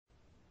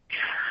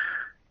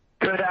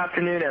Good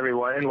afternoon,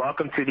 everyone, and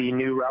welcome to the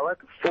New Relic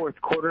fourth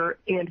quarter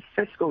and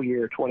fiscal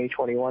year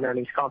 2021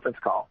 earnings conference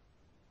call.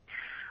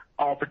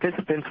 All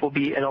participants will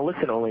be in a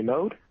listen-only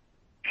mode.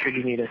 Should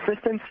you need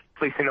assistance,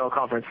 please signal a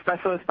conference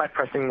specialist by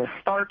pressing the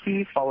star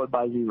key followed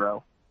by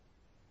 0.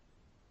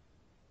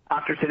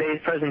 After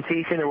today's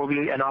presentation, there will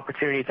be an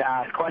opportunity to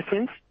ask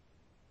questions.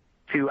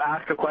 To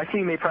ask a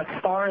question, you may press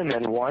star and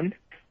then 1.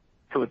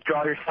 To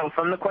withdraw yourself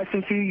from the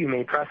question queue, you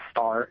may press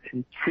star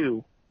and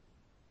 2.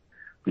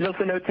 Please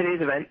also note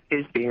today's event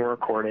is being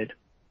recorded.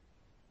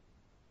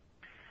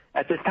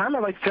 At this time,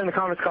 I'd like to turn the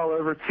conference call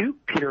over to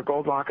Peter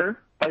Goldmacher,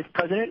 Vice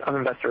President of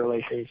Investor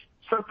Relations.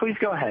 Sir, please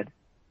go ahead.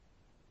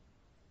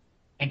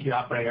 Thank you,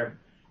 operator.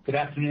 Good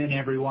afternoon,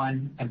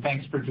 everyone, and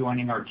thanks for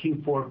joining our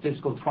Q4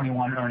 fiscal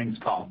 21 earnings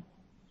call.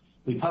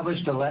 We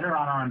published a letter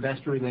on our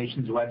investor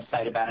relations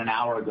website about an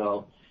hour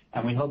ago,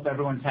 and we hope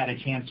everyone's had a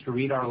chance to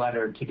read our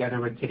letter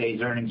together with today's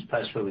earnings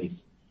press release.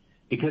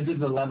 Because of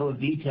the level of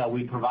detail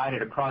we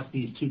provided across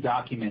these two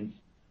documents,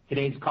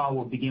 today's call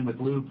will begin with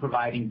Lou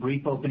providing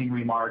brief opening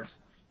remarks,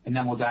 and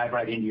then we'll dive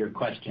right into your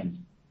questions.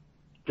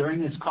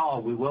 During this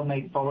call, we will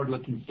make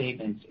forward-looking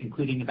statements,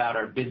 including about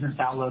our business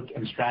outlook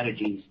and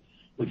strategies,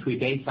 which we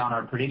base on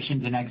our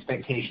predictions and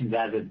expectations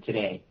as of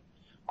today.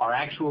 Our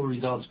actual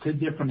results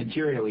could differ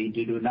materially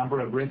due to a number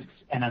of risks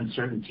and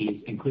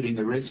uncertainties, including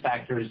the risk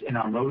factors in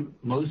our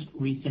most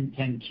recent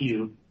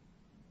 10-Q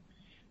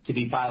to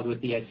be filed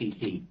with the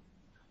SEC.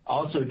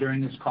 Also,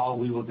 during this call,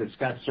 we will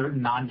discuss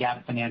certain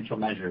non-GAAP financial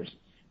measures.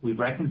 We've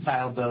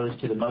reconciled those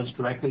to the most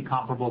directly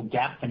comparable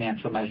GAAP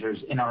financial measures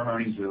in our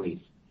earnings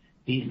release.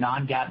 These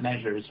non-GAAP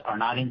measures are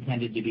not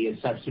intended to be a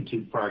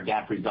substitute for our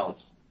GAAP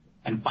results.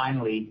 And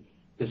finally,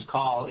 this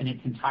call in its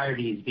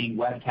entirety is being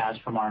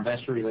webcast from our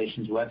investor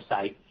relations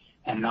website,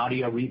 and an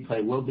audio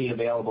replay will be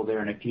available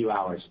there in a few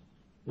hours.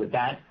 With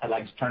that, I'd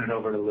like to turn it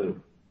over to Lou.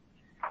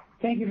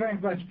 Thank you very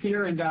much,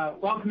 Peter, and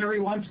welcome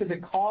everyone to the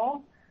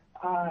call.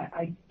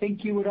 I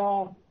think you would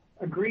all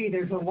agree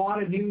there's a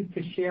lot of news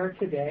to share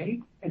today,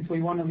 and so we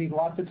want to leave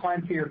lots of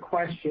time for your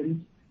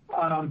questions.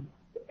 I'm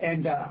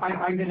going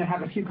to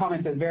have a few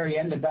comments at the very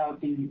end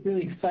about the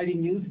really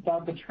exciting news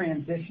about the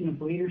transition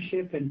of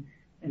leadership and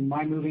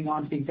my moving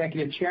on to the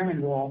executive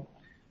chairman role.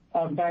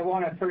 But I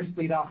want to first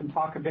lead off and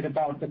talk a bit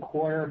about the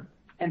quarter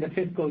and the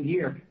fiscal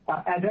year.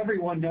 As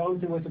everyone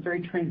knows, it was a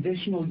very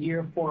transitional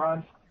year for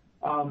us,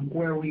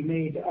 where we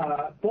made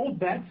bold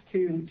bets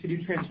to do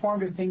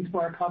transformative things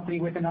for our company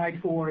with an eye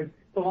towards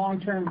the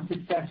long-term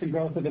success and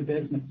growth of the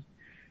business.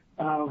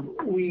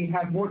 We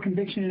have more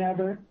conviction than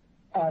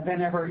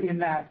ever in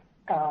that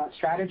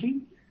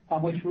strategy,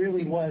 which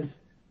really was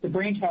the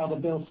brainchild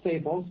of Bill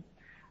Staples.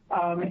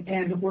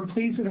 And we're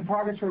pleased with the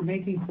progress we're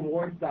making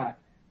towards that.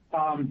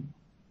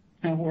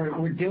 And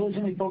we're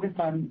diligently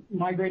focused on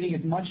migrating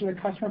as much of the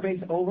customer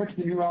base over to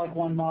the New Relic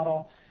One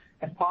model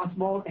as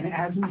possible. And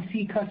as we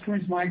see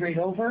customers migrate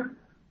over,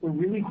 we're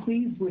really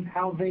pleased with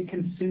how they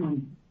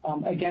consume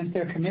against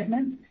their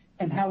commitments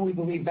and how we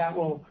believe that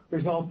will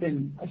result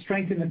in a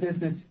strength in the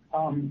business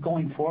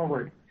going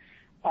forward.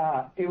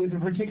 It was a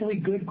particularly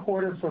good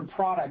quarter for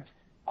product,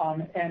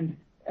 and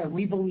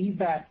we believe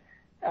that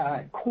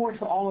core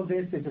to all of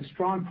this is a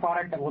strong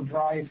product that will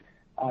drive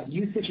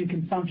usage and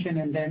consumption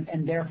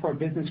and therefore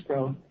business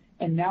growth.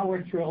 And now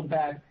we're thrilled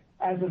that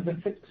as of the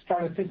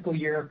start of the fiscal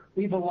year,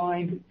 we've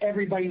aligned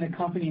everybody in the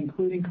company,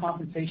 including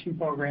compensation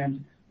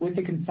programs, with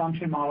the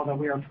consumption model that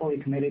we are fully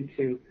committed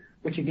to,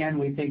 which again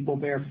we think will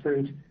bear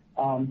fruit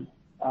over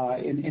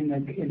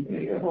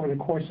the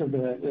course of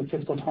the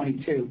fiscal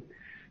 22.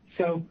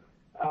 So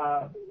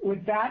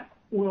with that,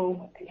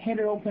 we'll hand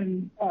it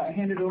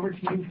over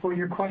to you for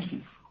your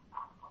questions.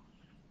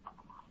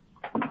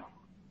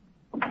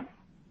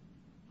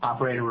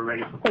 Operator, we're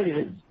ready for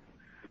questions.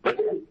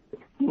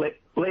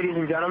 Ladies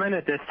and gentlemen,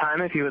 at this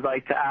time, if you would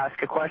like to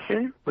ask a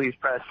question, please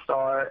press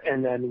star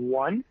and then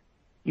 1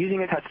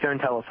 using a touch-tone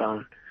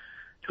telephone.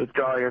 To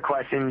withdraw your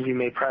questions, you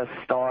may press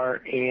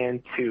star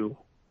and 2.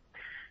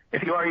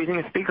 If you are using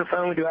a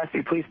speakerphone, we do ask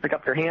you please pick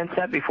up your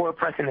handset before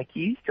pressing the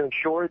keys to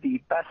ensure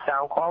the best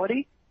sound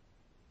quality.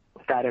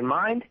 With that in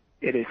mind,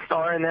 it is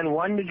star and then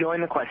 1 to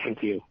join the question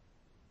queue.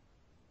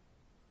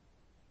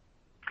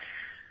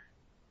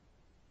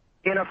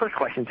 And our first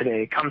question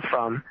today comes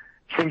from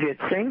Sanjit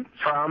Singh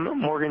from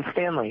Morgan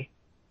Stanley.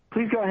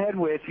 Please go ahead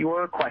with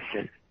your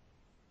question.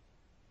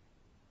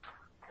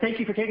 Thank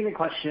you for taking the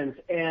questions.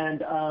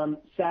 And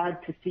sad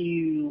to see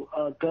you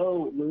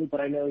go, Lou, but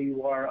I know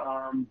you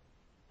are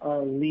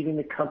leaving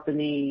the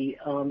company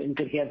in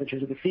good hands in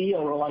terms of the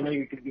CEO role. I know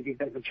you're going to be the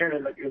executive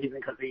chairman, but you're leaving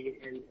the company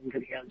in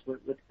good hands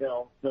with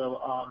Bill.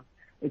 So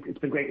it's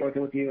been great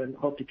working with you and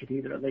hope to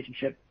continue the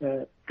relationship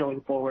going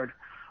forward.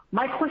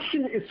 My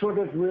question is sort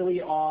of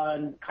really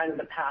on kind of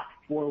the path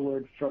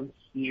forward from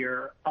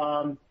here,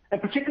 and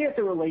particularly as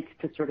it relates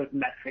to sort of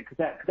metrics,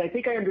 because I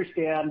think I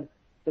understand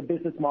the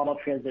business model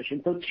transition.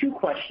 So 2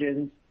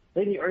 questions. I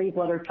think the earnings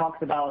letter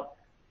talks about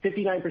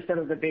 59%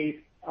 of the base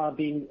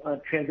being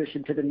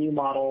transitioned to the new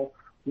model.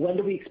 When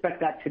do we expect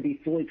that to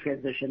be fully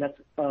transitioned? That's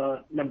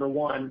number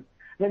 1. And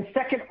then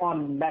second,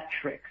 on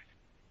metrics,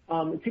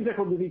 it seems like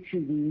we're moving to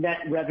net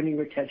revenue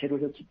retention,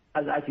 which is,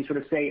 as you sort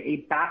of say, a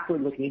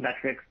backward-looking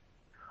metrics.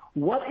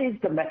 What is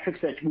the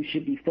metrics that we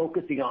should be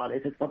focusing on?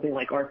 Is it something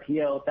like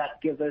RPO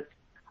that gives us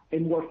a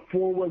more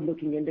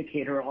forward-looking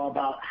indicator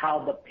about how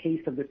the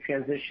pace of the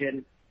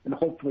transition and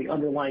hopefully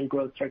underlying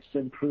growth starts to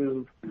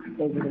improve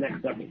over the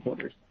next several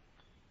quarters?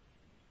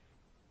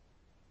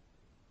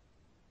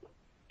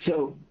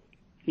 So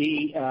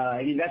the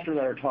investor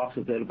letter talks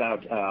a bit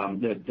about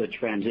the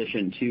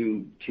transition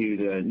to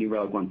the New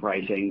Relic One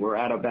pricing. We're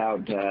at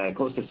about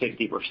close to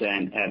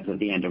 60% as of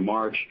the end of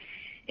March,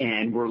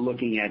 and we're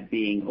looking at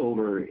being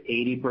over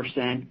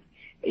 80%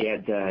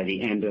 at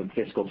the end of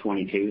fiscal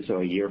 22,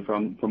 so a year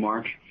from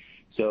March.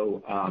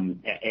 So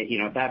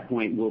at that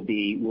point we'll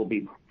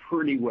be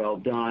pretty well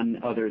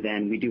done. Other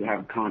than we do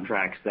have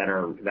contracts that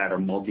are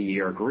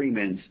multi-year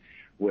agreements,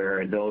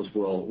 where those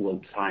will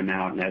time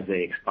out, and as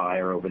they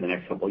expire over the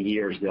next couple of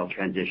years, they'll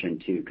transition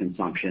to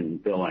consumption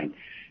billing.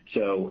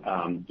 So,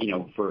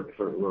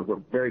 we're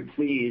very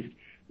pleased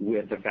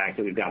with the fact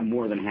that we've got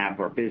more than half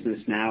our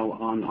business now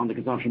on the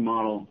consumption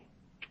model,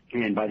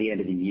 and by the end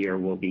of the year,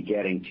 we'll be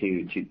getting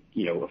to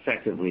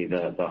effectively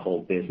the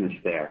whole business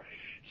there.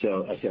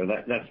 So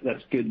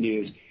that's good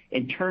news.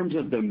 In terms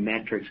of the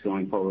metrics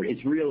going forward,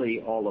 it's really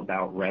all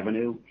about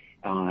revenue,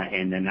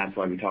 and then that's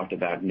why we talked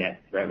about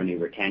net revenue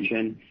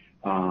retention.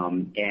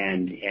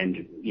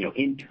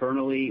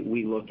 Internally,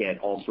 we look at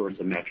all sorts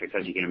of metrics,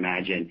 as you can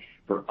imagine.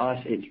 For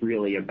us, it's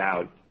really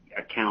about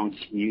accounts,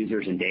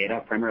 users, and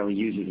data, primarily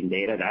users and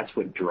data. That's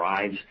what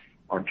drives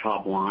our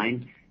top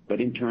line. But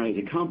internally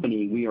as a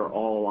company, we are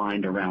all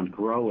aligned around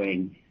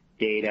growing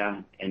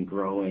data and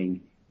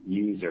growing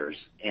users.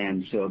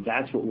 And so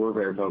that's what we're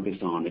very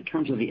focused on. In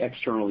terms of the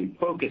externally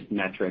focused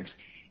metrics,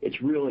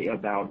 it's really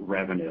about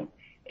revenue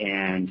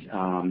and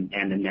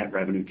the net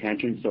revenue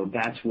retention. So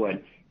that's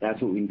what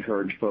we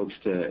encourage folks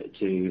to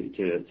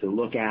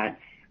look at,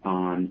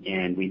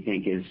 and we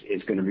think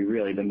is going to be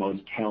really the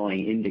most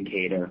telling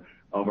indicator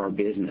of our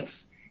business.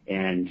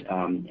 And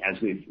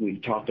as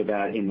we've talked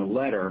about in the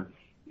letter,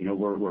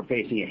 we're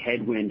facing a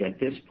headwind at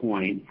this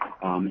point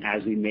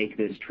as we make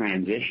this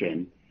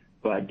transition,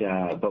 but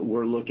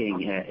we're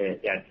looking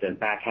at the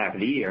back half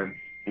of the year,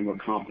 and we're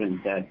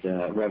confident that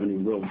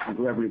revenue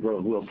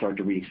growth will start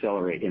to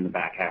reaccelerate in the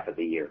back half of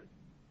the year.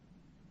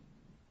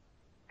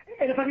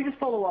 And if I could just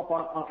follow up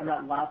on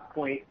that last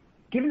point,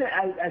 given that,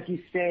 as you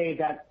say,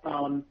 that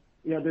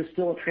there's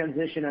still a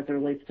transition as it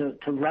relates to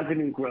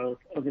revenue growth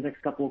over the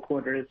next couple of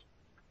quarters,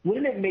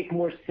 wouldn't it make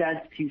more sense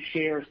to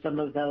share some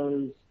of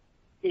those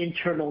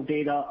internal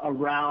data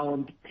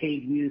around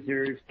paid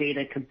users,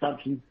 data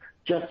consumption,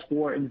 just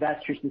for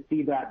investors to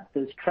see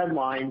those trend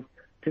lines,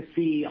 to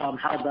see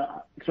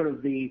how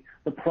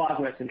the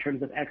progress in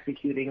terms of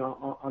executing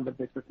on the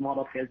business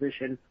model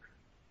transition,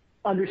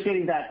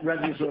 understanding that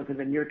revenue growth in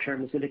the near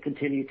term is going to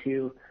continue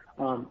to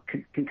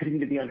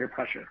be under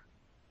pressure?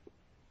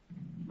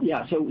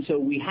 Yeah, so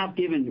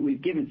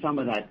we've given some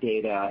of that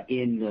data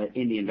in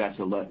the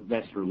investor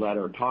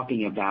letter,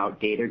 talking about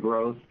data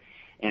growth,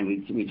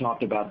 and we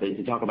talked about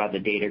the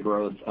data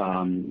growth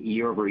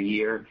year over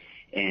year,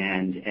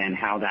 and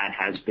how that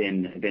has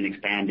been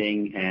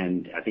expanding,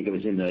 and I think it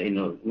was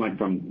went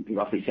from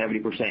roughly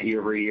 70%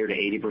 year over year to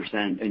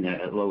 80% in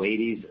the low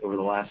 80s over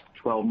the last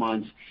 12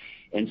 months.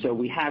 And so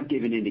we have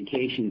given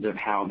indications of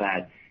how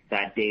that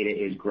data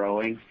is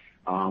growing.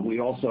 We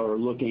also are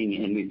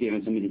looking, and we've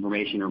given some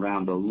information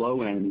around the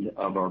low end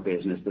of our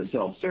business, the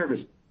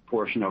self-service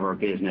portion of our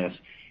business,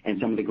 and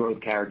some of the growth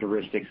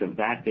characteristics of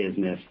that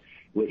business,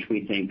 which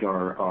we think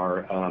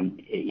are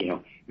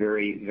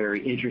very,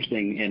 very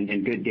interesting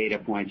and good data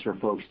points for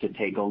folks to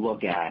take a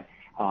look at.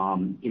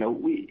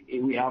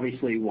 We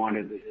obviously want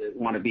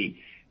to be,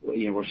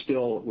 we're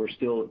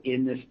still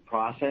in this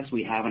process.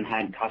 We haven't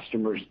had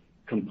customers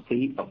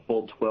complete a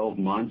full 12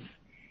 months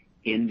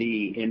in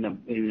the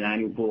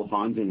annual pool of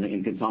funds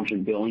in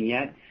consumption billing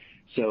yet.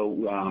 So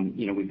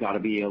we've got to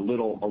be a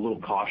little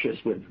cautious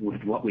with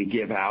what we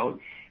give out,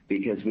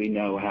 because we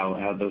know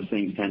how those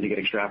things tend to get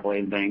extrapolated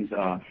and things.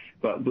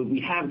 But we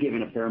have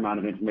given a fair amount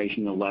of information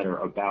in the letter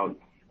about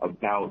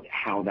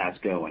how that's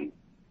going.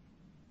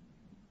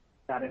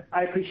 Got it.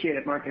 I appreciate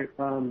it, Mark,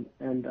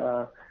 and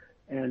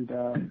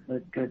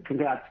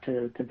congrats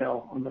to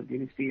Bill on the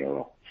new CEO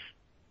role.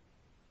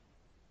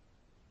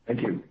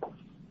 Thank you.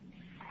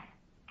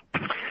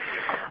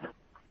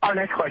 Our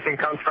next question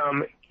comes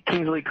from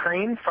Kingsley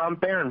Crane from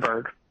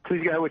Berenberg.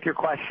 Please go ahead with your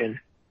question.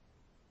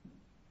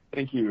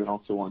 Thank you, and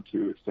also want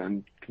to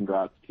extend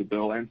congrats to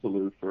Bill and to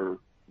Lou for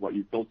what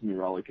you've built in New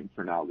Relic and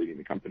for now leading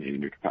the company in a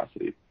new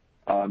capacity.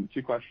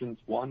 Two questions.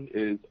 One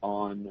is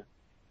on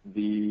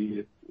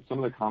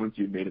some of the comments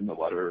you've made in the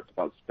letter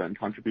about spend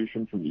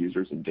contribution from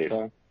users and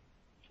data.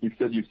 You've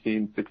said you've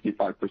seen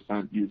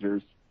 65%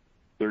 users,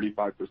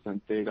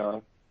 35%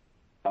 data.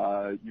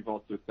 You've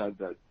also said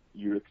that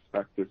you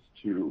expect this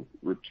to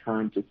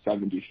return to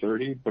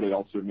 70-30, but it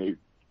also may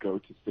go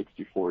to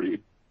 60-40,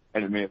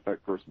 and it may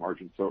affect gross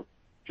margin. So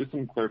just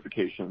some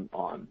clarification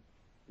on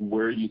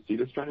where you see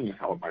this trending and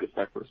how it might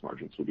affect gross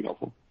margins would be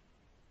helpful.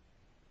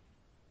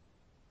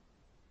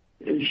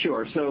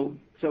 Sure. So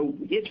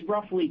it's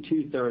roughly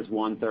 2/3,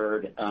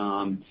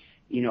 1/3.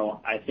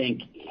 I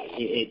think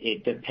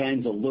it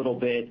depends a little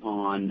bit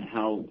on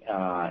how,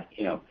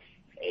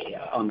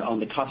 on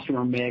the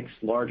customer mix.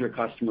 Larger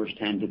customers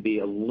tend to be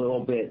a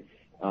little bit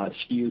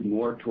skewed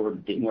more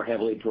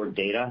heavily toward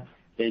data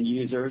than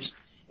users.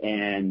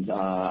 And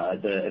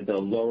the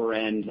lower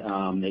end,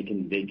 they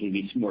can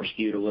be more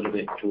skewed a little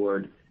bit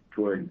toward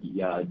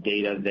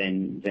data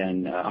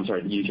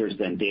users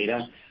than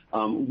data.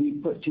 We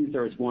put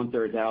 2/3,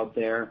 1/3 out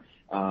there.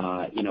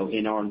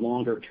 In our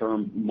longer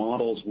term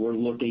models, we're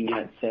looking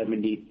at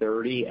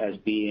 70/30 as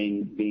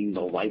being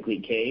the likely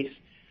case.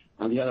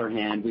 On the other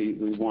hand, we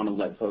want to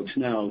let folks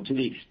know, to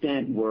the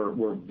extent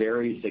we're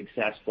very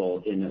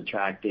successful in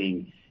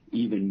attracting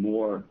even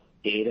more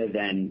data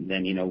than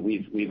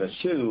we've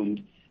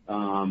assumed,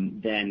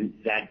 then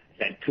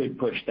that could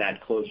push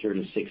that closer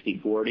to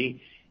 60/40.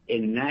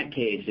 In that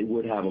case, it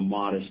would have a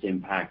modest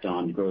impact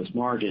on gross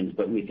margins,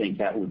 but we think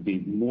that would be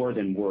more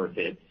than worth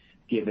it,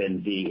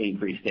 given the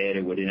increased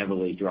data would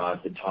inevitably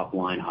drive the top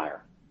line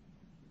higher.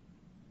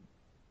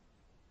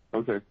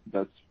 Okay,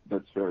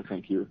 that's fair.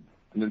 Thank you.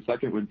 And then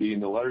second would be, in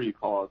the letter you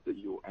call out that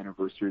you will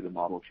anniversary the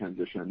model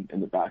transition in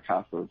the back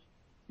half of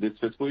this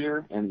fiscal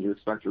year, and you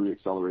expect a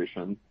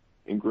reacceleration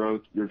in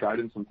growth. Your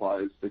guidance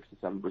implies 6 to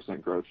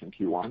 7% growth in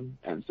Q1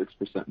 and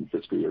 6% in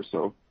fiscal year.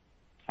 So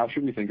how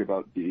should we think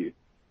about the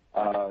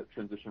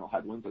transitional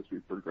headwinds as we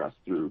progress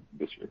through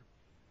this year?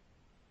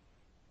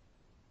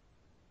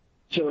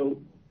 So,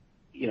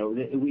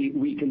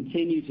 we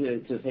continue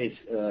to face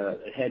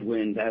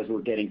headwinds as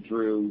we're getting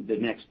through the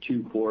next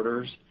 2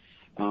 quarters.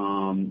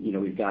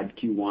 We've got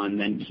Q1,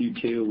 then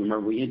Q2. Remember,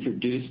 we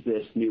introduced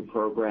this new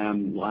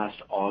program last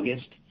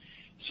August.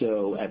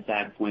 So at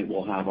that point,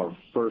 we'll have our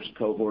first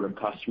cohort of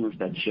customers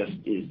that just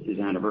is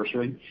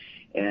anniversary.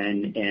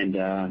 And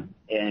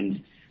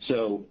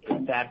so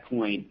at that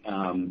point,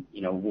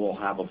 we'll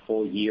have a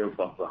full year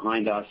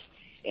behind us.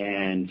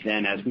 And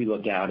then as we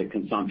look out at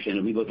consumption,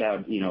 and we look out,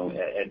 at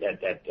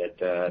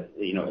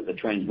the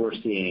trends we're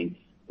seeing,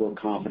 we're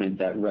confident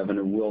that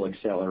revenue will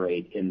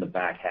accelerate in the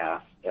back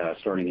half,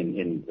 starting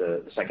in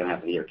the second half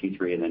of the year,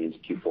 Q3, and then into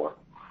Q4.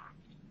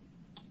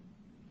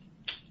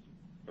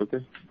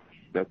 Okay.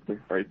 That's it.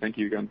 All right. Thank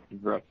you again.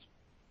 Congrats.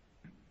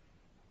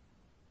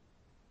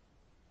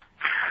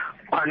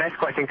 Our next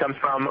question comes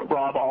from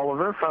Rob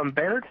Oliver from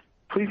Baird.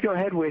 Please go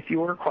ahead with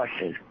your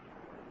question.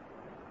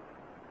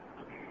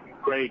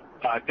 Great.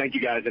 Thank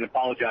you, guys, and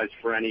apologize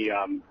for any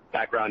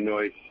background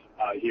noise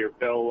here.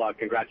 Bill,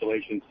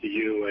 congratulations to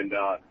you, and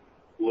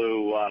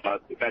Lou,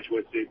 best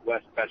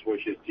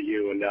wishes to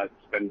you, and it's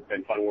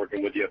been fun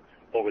working with you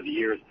over the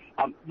years.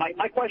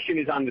 My question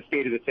is on the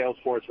state of the sales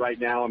force right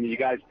now. I mean, you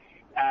guys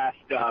asked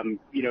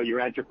your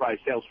enterprise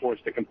sales force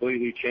to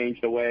completely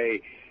change the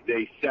way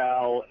they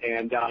sell,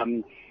 and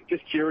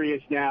just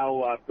curious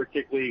now,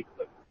 particularly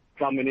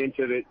coming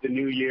into the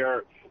new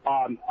year,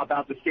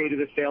 about the state of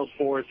the sales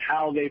force,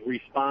 how they've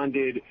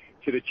responded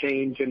to the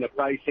change in the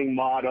pricing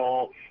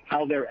model,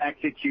 how they're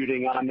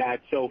executing on that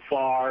so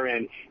far,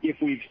 and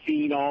if we've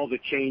seen all the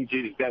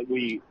changes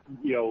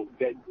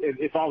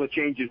if all the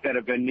changes that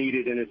have been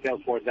needed in the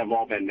sales force have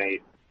all been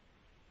made.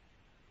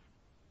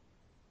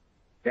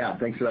 Yeah,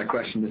 thanks for that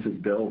question. This is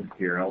Bill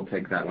here. I'll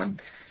take that one.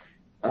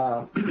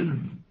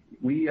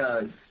 We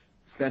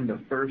spend the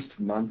first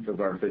month of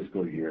our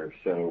fiscal year,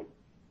 so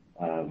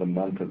the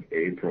month of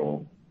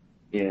April,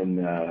 in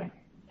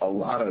a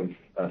lot of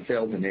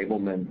sales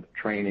enablement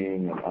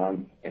training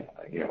and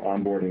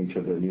onboarding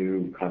to the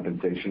new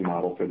compensation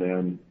model for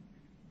them.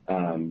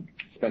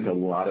 Spent a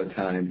lot of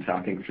time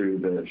talking through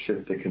the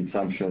shift to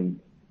consumption,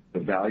 the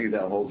value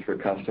that holds for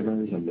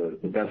customers, and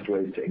the best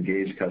ways to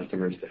engage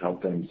customers to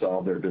help them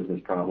solve their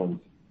business problems.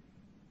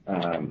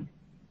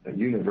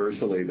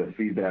 Universally, the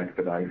feedback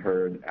that I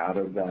heard out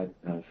of that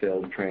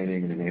sales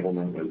training and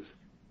enablement was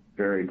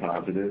very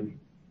positive.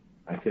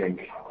 I think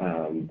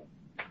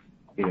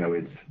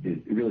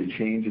it really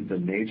changes the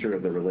nature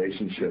of the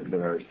relationship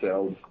that our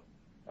sales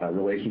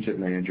relationship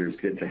managers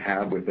get to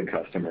have with the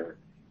customer,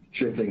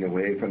 shifting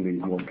away from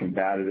these more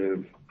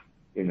combative,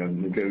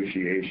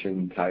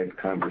 negotiation type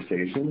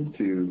conversations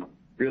to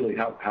really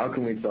how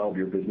can we solve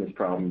your business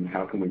problem?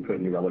 How can we put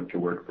New Relic to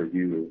work for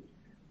you?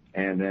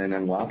 And then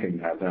unlocking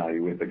that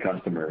value with the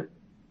customer,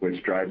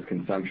 which drives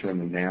consumption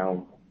and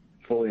now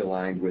fully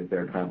aligned with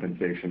their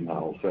compensation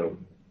model. So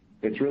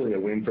it's really a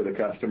win for the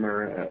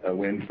customer, a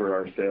win for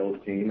our sales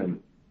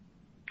team,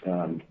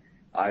 and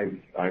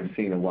I've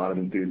seen a lot of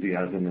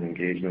enthusiasm and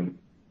engagement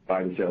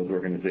by the sales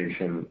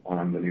organization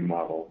on the new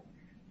model.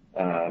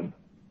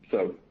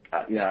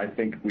 I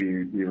think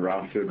we were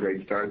off to a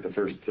great start. The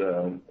first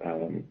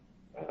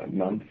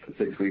month,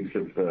 6 weeks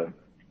of the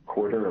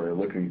quarter are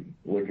looking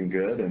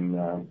good,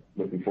 and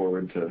looking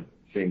forward to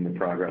seeing the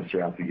progress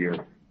throughout the year.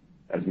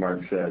 As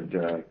Mark said,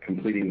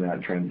 completing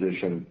that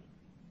transition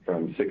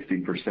from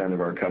 60%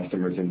 of our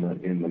customers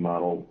in the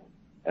model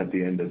at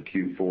the end of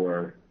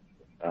Q4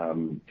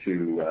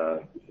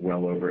 to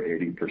well over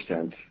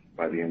 80%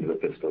 by the end of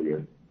the fiscal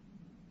year.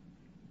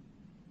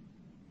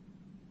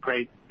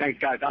 Great. Thanks,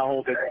 guys. I'll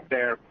hold it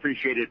there.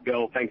 Appreciate it,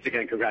 Bill. Thanks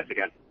again. Congrats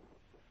again.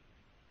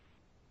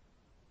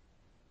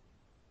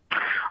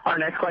 Our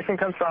next question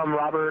comes from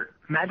Robert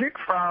Majek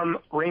from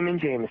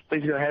Raymond James.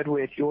 Please go ahead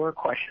with your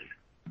question.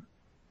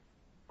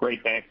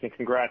 Great, thanks, and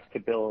congrats to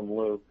Bill and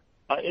Lou.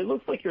 It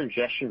looks like your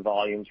ingestion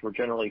volumes were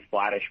generally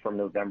flattish from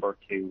November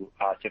to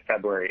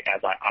February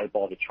as I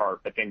eyeballed the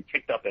chart, but then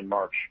ticked up in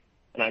March.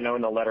 And I know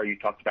in the letter you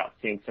talked about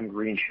seeing some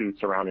green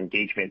shoots around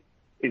engagement.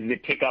 Is the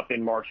tick up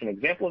in March an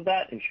example of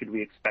that, and should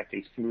we expect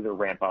a smoother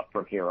ramp up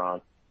from here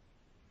on?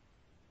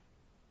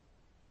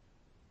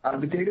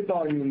 The data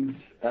volumes,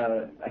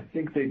 I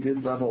think they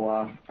did level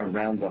off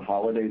around the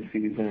holiday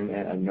season,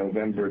 and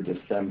November,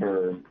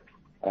 December,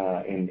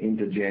 and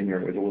into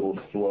January it was a little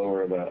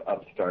slower of a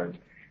upstart.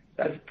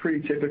 That's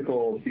pretty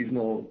typical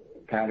seasonal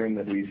pattern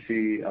that we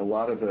see. A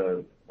lot of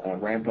the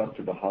ramp up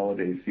to the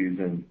holiday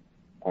season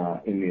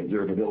in the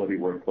observability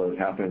workload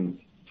happens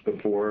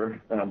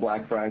before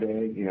Black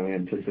Friday, in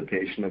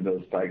anticipation of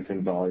those spikes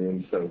in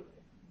volume. So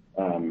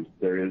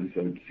there is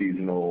a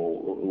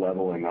seasonal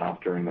leveling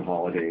off during the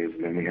holidays,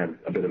 and then we had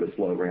a bit of a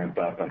slow ramp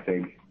up. I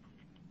think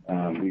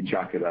we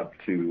chalk it up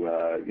to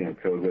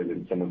COVID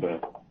and some of the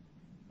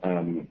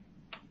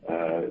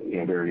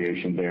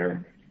variation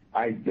there.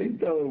 I think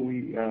though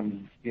we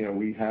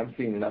have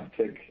seen an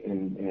uptick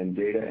in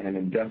data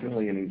and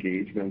definitely in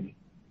engagement.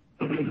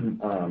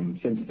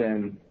 Since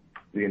then,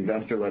 the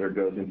investor letter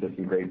goes into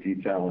some great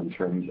detail in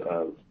terms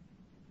of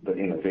the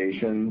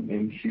innovation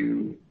in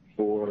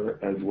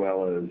Q4, as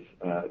well as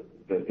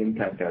the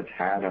impact that's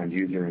had on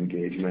user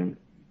engagement,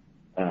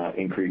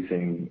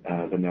 increasing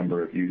the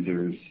number of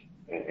users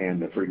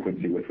and the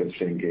frequency with which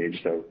they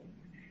engage. So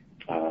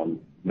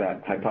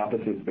that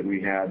hypothesis that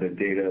we had that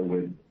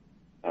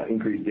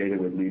increased data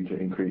would lead to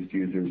increased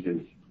users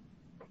is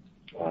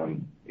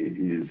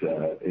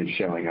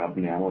showing up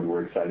now, and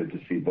we're excited to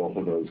see both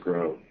of those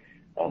grow.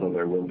 Although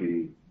there will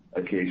be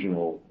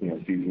occasional,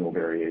 seasonal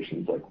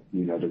variations like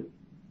you noted.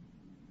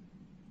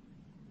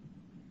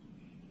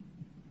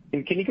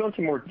 And can you go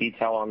into more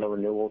detail on the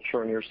renewal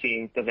churn you're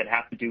seeing? Does it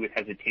have to do with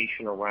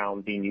hesitation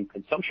around the new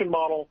consumption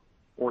model,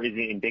 or is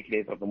it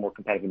indicative of a more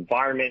competitive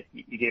environment?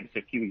 You gave us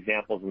a few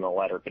examples in the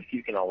letter, but if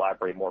you can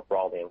elaborate more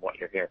broadly on what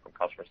you're hearing from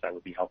customers, that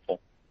would be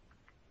helpful.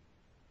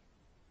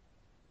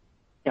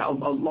 Yeah, a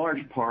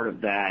large part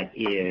of that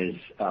is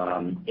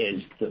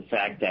the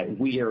fact that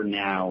we are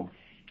now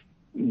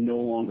no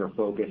longer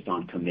focused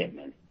on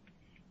commitment.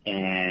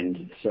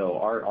 And so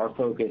our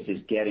focus is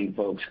getting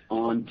folks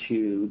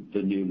onto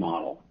the new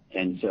model.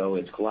 And so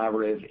it's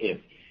collaborative.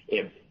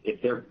 If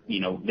they're,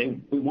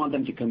 we want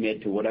them to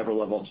commit to whatever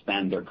level of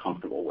spend they're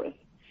comfortable with.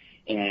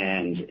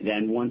 And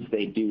then once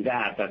they do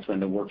that, that's when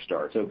the work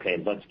starts. Okay,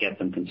 let's get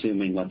them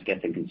consuming. Let's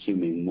get them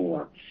consuming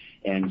more.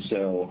 And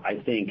so I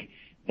think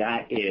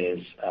that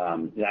is,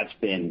 that's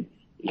been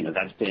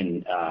when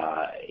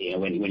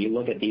you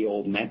look at the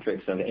old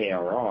metrics of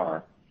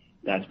ARR,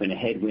 that's been a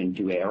headwind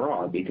to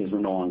ARR because we're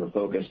no longer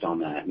focused on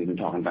that. We've been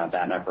talking about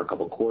that now for a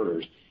couple of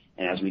quarters.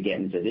 And as we get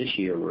into this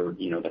year, we're,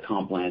 the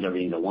comp plans,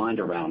 everything's aligned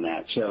around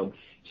that. So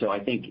I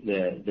think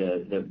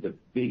the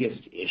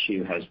biggest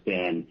issue has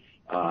been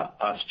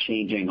us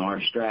changing our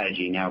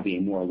strategy, now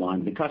being more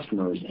aligned with the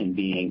customers and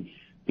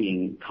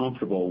being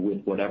comfortable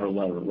with whatever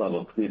level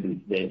of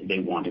commitment they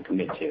want to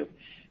commit to.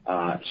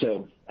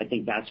 So I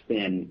think that's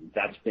been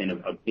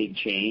a big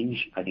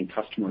change. I think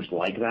customers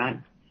like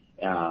that.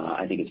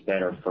 I think it's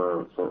better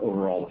for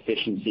overall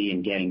efficiency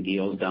and getting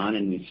deals done,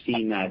 and we've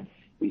seen that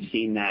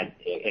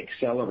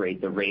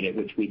accelerate the rate at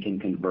which we can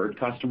convert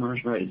customers.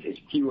 Right, it's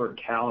fewer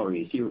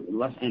calories,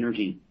 less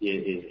energy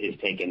is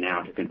taken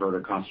now to convert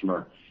a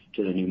customer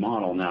to the new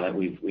model. Now that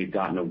we've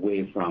gotten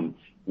away from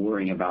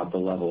worrying about the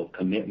level of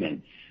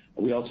commitment,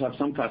 we also have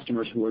some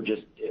customers who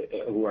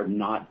are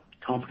not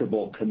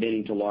comfortable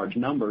committing to large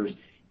numbers,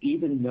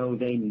 even though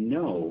they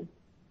know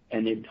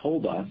and they've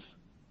told us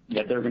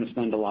that they're going to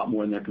spend a lot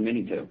more than they're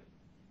committing to.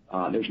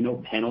 There's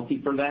no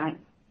penalty for that,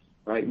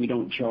 right? We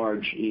don't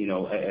charge,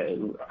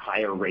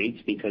 higher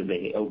rates because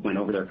they went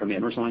over their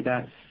commitment or something like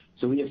that.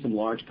 So we have some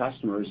large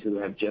customers who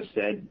have just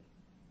said,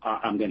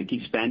 I'm going to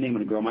keep spending, I'm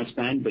going to grow my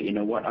spend, but you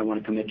know what? I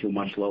want to commit to a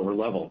much lower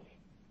level.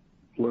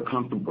 We're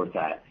comfortable with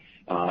that.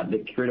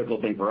 The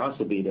critical thing for us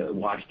will be to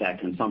watch that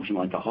consumption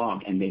like a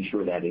hawk and make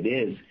sure that it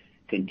is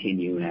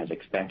continuing as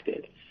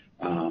expected.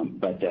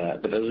 But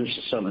those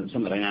are some of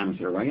the dynamics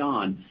that are going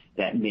on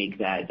that make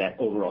that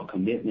overall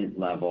commitment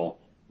level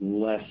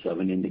less of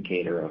an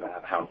indicator of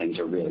how things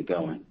are really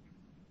going.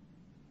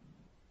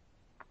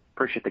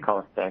 Appreciate the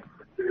call. Thanks.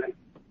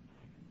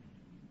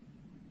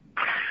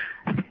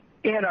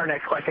 And our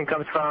next question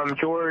comes from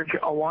George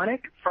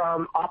Iwanyc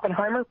from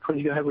Oppenheimer.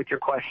 Please go ahead with your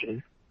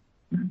question.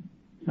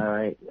 All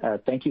right.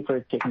 Thank you for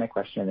taking my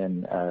question,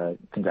 and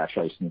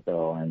congratulations,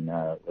 Bill, and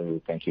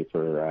Lou, thank you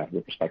for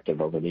your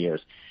perspective over the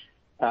years.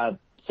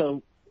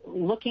 So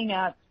looking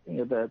at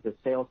the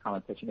sales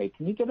comments that you made,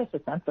 can you give us a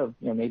sense of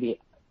maybe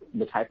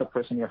the type of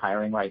person you're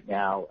hiring right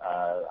now?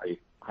 Are you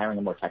hiring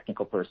a more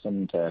technical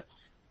person to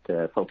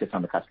focus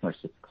on the customer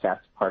success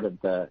part of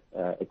the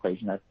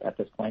equation at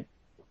this point?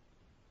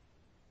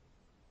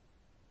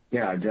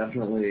 Yeah,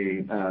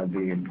 definitely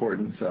the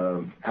importance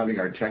of having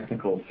our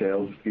technical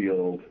sales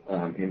field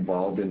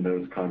involved in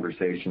those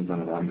conversations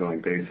on an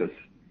ongoing basis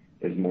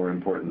is more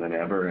important than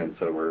ever, and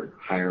so we're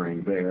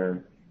hiring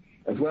there,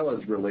 as well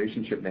as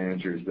relationship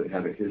managers that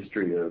have a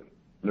history of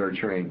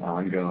nurturing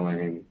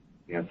ongoing,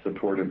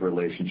 supportive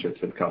relationships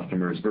with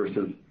customers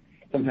versus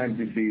sometimes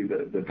you see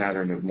the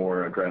pattern of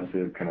more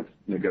aggressive kind of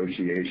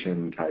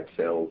negotiation type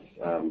sales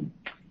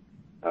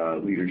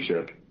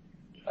leadership.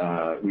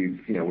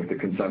 We've, with the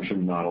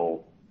consumption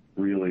model,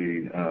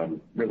 really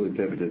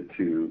pivoted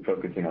to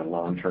focusing on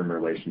long-term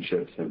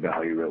relationships and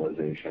value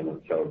realization. And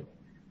so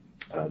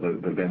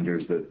the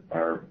vendors that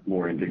are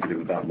more indicative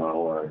of that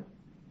model are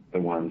the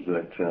ones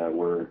that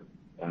we're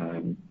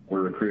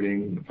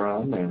recruiting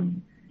from,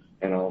 and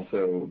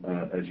also,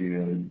 as you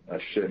know, a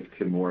shift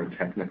to more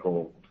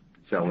technical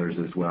sellers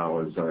as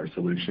well as our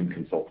solution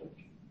consultants.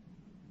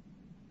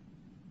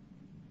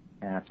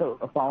 Yeah, so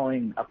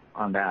following up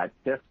on that,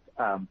 just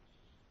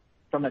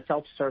from a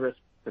self-service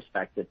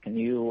perspective, can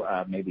you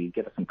maybe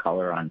give us some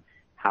color on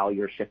how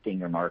you're shifting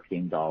your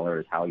marketing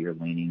dollars, how you're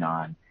leaning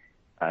on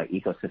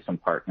ecosystem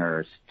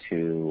partners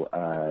to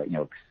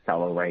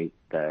accelerate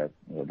the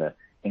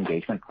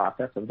engagement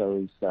process of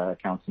those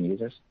accounts and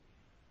users?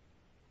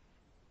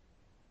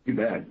 You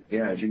bet.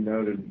 Yeah, as you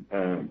noted,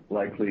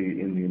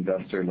 likely in the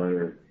investor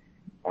letter,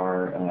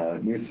 our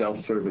new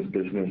self-service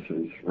business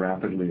is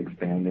rapidly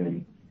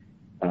expanding.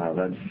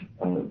 That's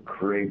a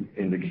great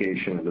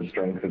indication of the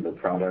strength of the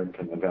product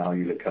and the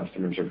value that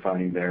customers are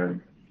finding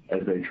there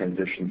as they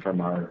transition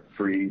from our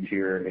free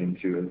tier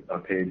into a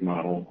paid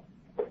model.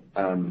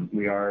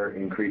 We are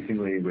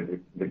increasingly, with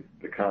the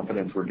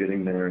confidence we're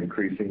getting there,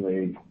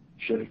 increasingly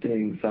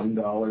shifting some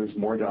dollars,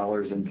 more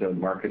dollars into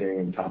marketing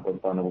and top of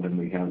funnel than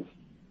we have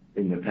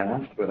in the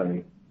past. But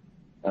I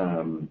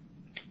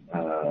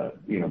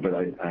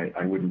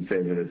wouldn't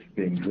say that it's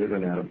being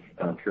driven out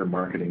of pure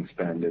marketing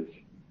spend. It's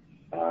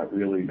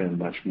really been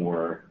much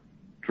more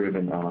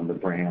driven on the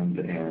brand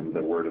and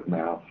the word of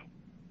mouth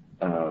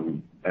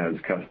as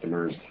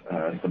customers,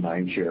 as the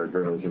mind share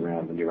grows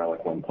around the New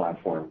Relic One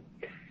platform.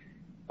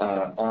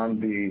 On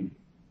the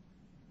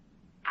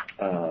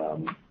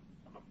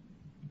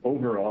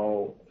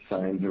overall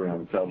signs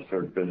around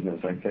self-serve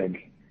business, I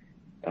think,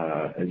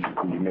 as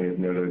you may have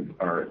noted,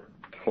 our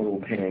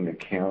total paying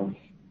accounts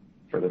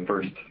for the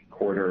first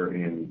quarter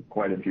in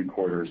quite a few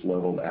quarters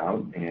leveled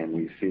out, and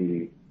we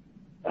see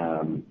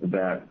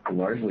that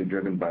largely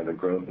driven by the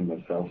growth in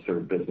the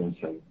self-serve business,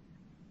 and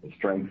the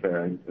strength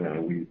there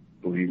we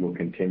believe will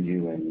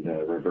continue and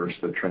reverse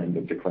the trend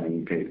of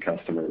declining paid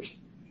customers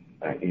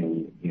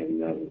in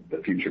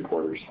the future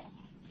quarters.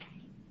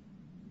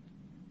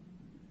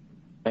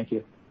 Thank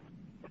you.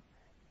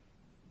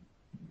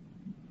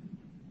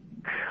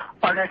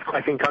 Our next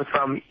question comes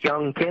from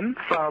Young Kim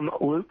from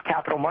Loop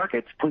Capital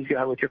Markets. Please go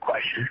ahead with your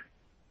question.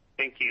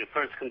 Thank you.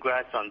 First,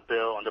 congrats on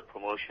Bill on the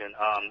promotion.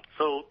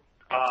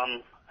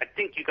 I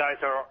think you guys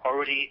are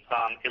already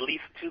at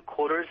least 2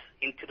 quarters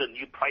into the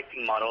new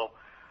pricing model.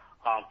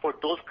 For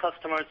those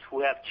customers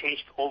who have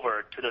changed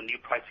over to the new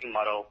pricing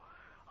model,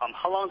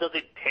 how long does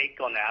it take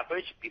on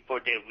average before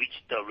they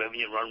reach the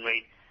revenue run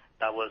rate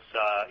that was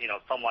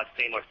somewhat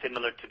same or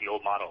similar to the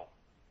old model?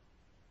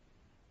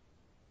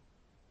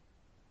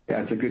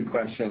 Yeah, it's a good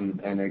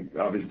question, and it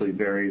obviously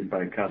varies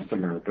by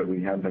customer, but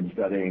we have been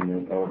studying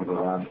it over the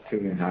last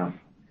 2.5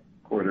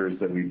 quarters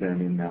that we've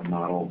been in that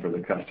model for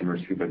the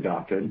customers who've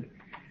adopted.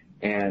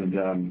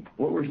 And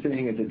what we're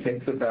seeing is it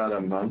takes about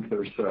a month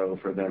or so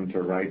for them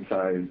to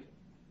right-size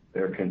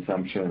their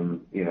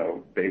consumption,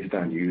 based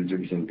on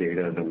users and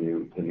data, the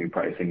new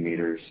pricing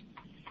meters.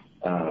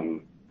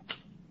 Then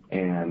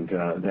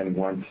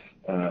once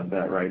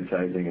that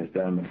right-sizing is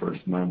done, the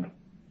first month,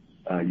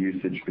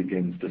 usage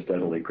begins to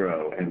steadily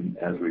grow. And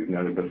as we've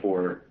noted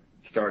before,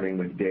 starting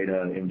with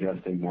data,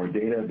 ingesting more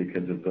data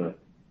because of the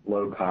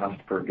low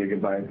cost per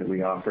gigabyte that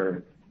we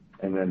offer,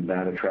 and then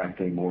that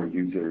attracting more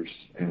users.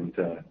 And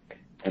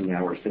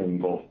now we're seeing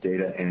both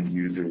data and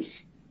users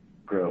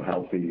grow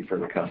healthy for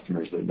the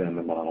customers that have been in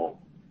the model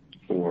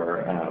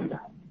for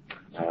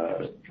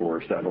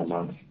several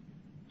months.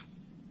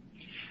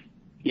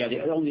 Yeah,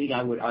 the only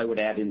thing I would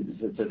add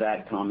to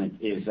that comment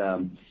is,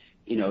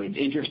 it's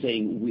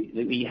interesting.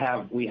 We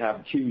have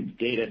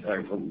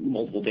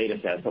multiple data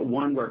sets, but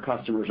one where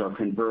customers are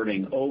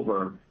converting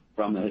over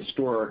from the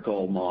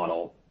historical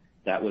model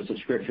that was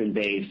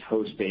subscription-based,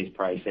 host-based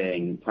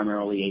pricing,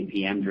 primarily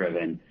APM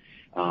driven,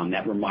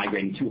 that we're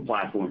migrating to a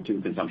platform, to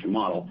a consumption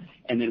model.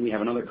 And then we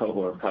have another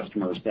cohort of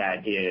customers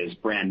that is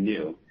brand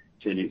new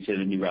to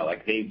the New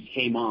Relic. They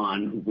came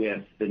on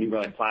with the New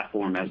Relic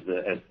platform as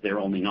their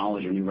only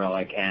knowledge of New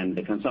Relic, and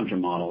the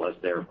consumption model as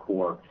their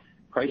core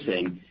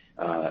pricing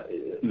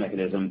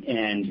mechanism.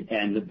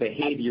 And the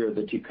behavior of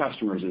the 2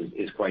 customers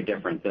is quite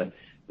different.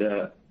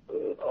 The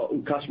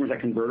customers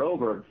that convert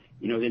over,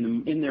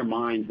 in their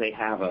minds, they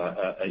have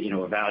a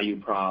value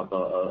prop,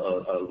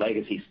 a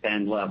legacy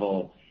spend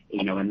level,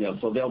 and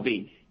they'll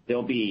be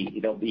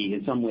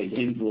in some ways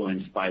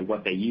influenced by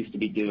what they used to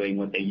be doing,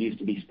 what they used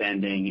to be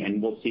spending,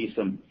 and we'll see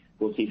some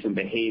we'll see some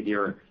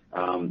behavior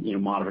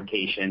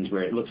modifications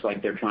where it looks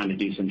like they're trying to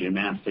do some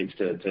gymnastics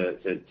to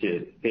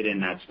fit in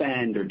that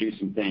spend or do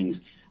some things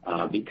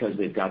because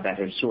they've got that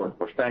historic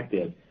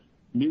perspective.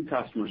 New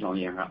customers, on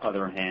the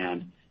other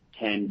hand,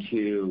 tend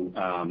to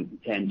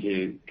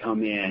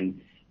come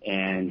in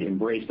and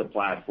embrace the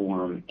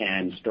platform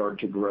and start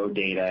to grow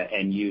data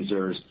and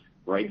users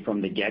right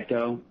from the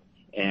get-go.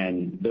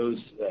 And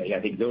I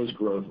think those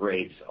growth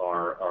rates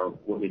are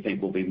what we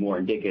think will be more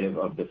indicative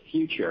of the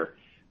future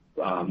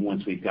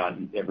once we've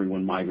gotten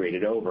everyone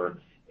migrated over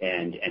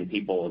and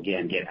people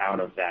again get out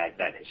of that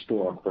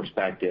historic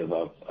perspective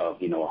of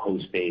a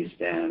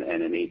host-based and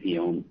an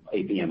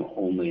APM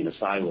only in a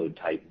siloed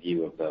type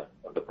view of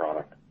the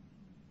product.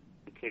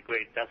 Okay,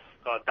 great. That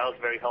was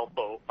very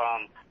helpful.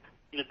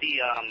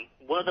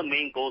 One of the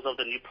main goals of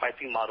the new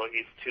pricing model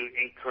is to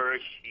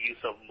encourage use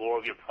of more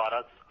of your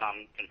products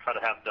and try to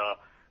have the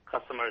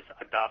customers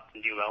adopt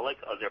New Relic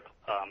as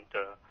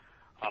the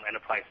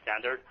enterprise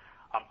standard.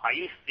 Are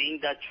you seeing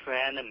that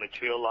trend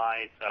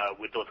materialize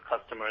with those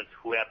customers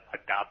who have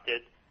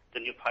adopted the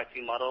new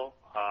pricing model?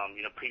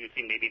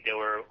 Previously maybe they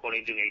were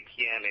only doing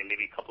APM and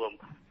maybe a couple of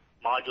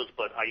modules,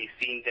 but are you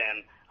seeing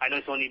them? I know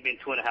it's only been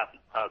 2.5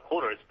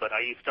 quarters, but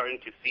are you starting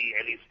to see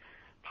at least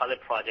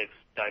pilot projects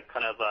that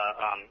kind of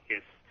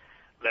is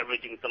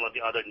leveraging some of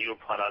the other newer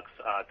products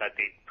that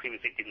they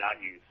previously did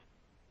not use?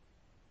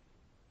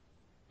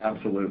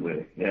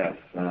 Absolutely, yes.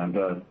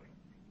 The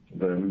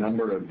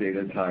number of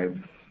data types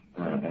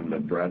and the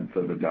breadth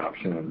of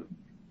adoption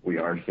we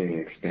are seeing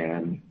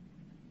expand.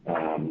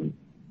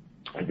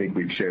 I think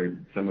we've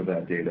shared some of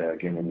that data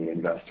again in the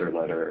investor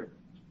letter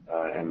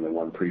and the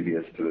one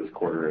previous to this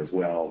quarter as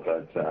well,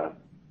 but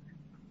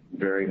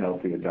very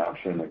healthy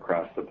adoption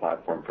across the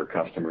platform for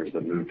customers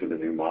that move to the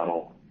new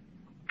model.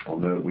 I'll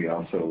note we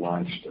also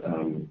launched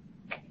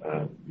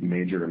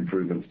major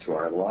improvements to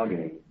our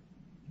logging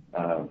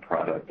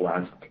product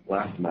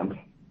last month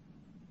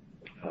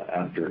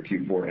after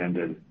Q4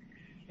 ended,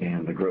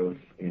 and the growth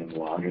in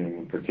logging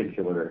in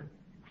particular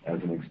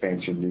as an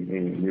expansion,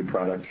 new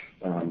product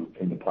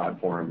in the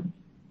platform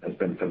has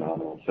been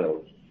phenomenal.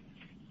 So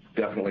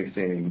definitely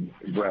seeing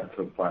breadth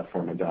of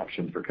platform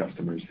adoption for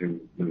customers who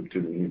move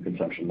to the new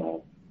consumption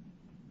model.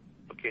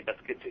 Okay, that's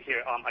good to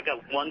hear. I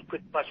got one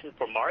quick question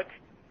for Mark.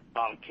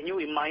 Can you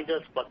remind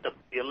us what the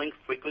billing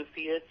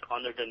frequency is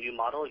under the new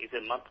model? Is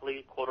it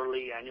monthly,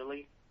 quarterly,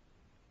 annually?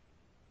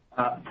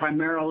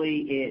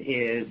 Primarily, it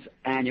is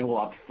annual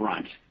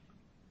upfront.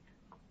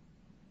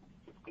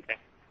 Okay.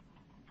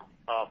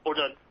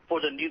 For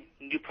the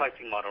new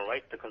pricing model,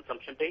 right? The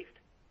consumption based.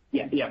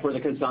 Yeah, for the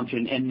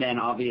consumption, and then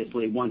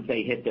obviously once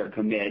they hit their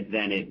commit,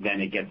 then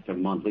it gets to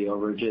monthly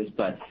overages.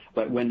 But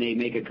when they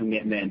make a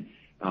commitment,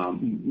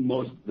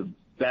 the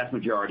vast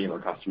majority of our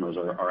customers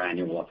are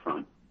annual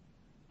upfront.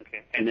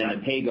 Okay. And then the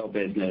pay-go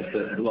business,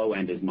 the low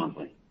end is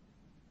monthly.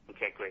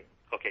 Okay, great.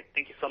 Okay,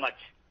 thank you so much.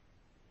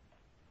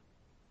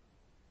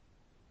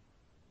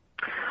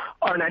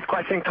 Our next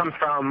question comes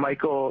from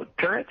Michael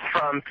Turits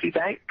from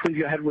KeyBanc. Please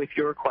go ahead with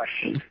your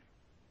question.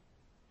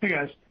 Hey,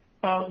 guys.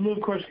 Lou,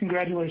 of course,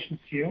 congratulations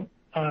to you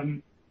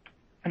and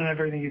on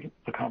everything you've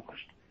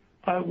accomplished.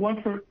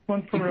 One for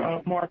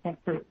Mark, one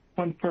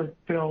for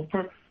Bill.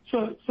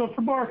 So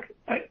for Mark,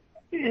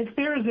 if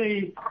there is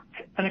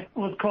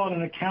let's call it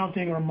an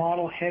accounting or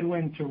model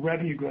headwind to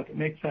revenue growth that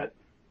makes that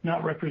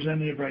not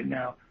representative right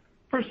now.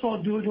 First of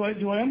all, do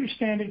I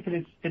understand it that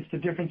it's the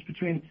difference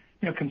between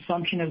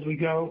consumption as we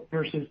go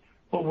versus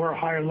what were a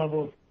higher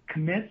level of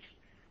commits,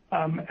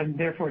 and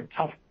therefore a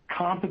tough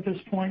comp at this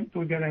point that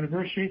we've got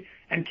anniversary?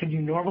 And can you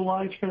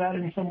normalize for that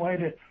in some way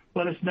to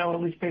let us know,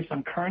 at least based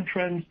on current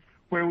trends,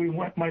 where we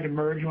might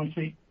emerge once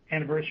we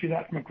anniversary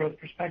that from a growth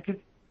perspective?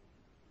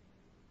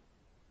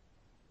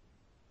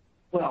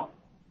 Well,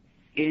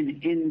 in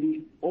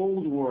the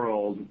old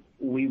world,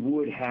 we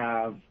would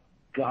have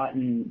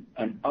gotten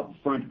an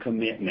upfront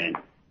commitment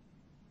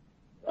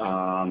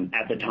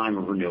at the time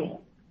of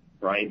renewal,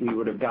 right? We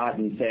would have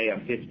gotten, say, a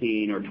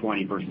 15 or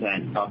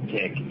 20%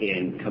 uptick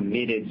in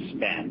committed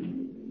spend.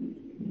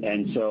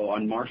 And so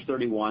on March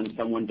 31,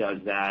 someone does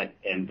that,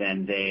 and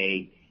then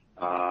we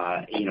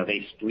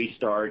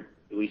start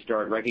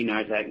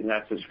recognizing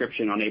that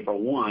subscription on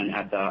April 1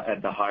 at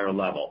the higher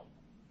level.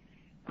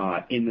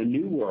 In the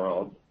new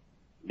world,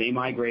 they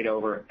migrate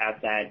over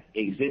at that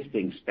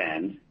existing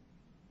spend,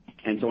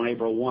 and so on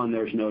April 1,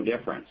 there's no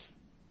difference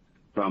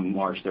from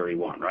March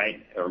 31,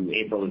 right? Or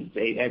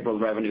April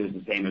revenue is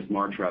the same as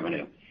March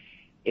revenue.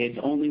 It's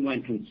only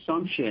when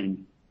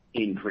consumption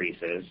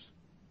increases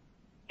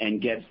and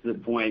gets to the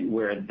point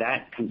where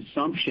that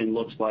consumption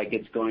looks like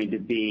it's going to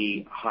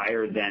be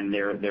higher than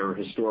their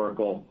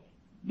historical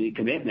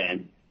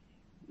commitment,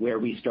 where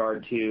we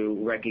start to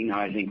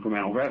recognize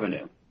incremental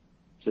revenue.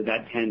 So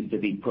that tends to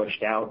be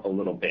pushed out a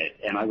little bit,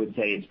 and I would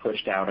say it's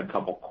pushed out a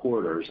couple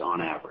quarters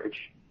on average.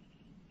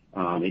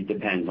 It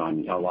depends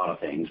on a lot of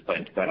things,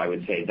 but I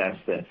would say that's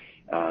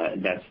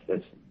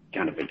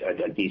kind of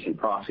a decent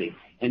proxy.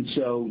 And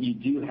so you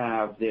do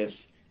have this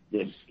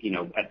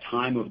a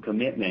time of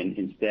commitment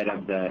instead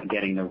of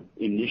getting the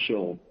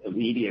initial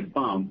immediate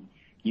bump,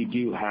 you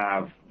do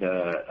have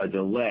a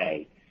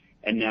delay.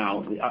 And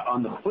now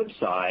on the flip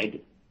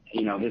side,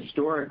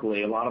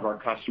 historically, a lot of our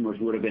customers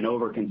would have been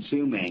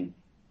over-consuming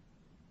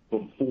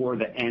before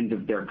the end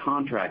of their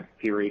contract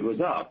period was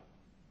up.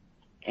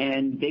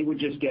 And they would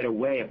just get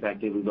away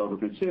effectively with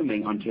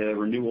over-consuming until the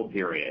renewal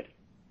period.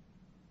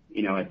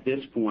 At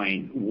this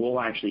point, we'll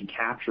actually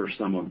capture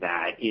some of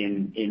that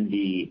in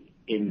the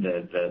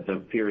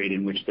period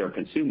in which they're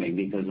consuming,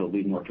 because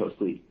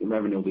the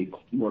revenue will be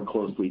more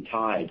closely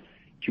tied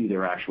to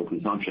their actual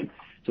consumption.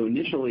 So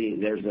initially,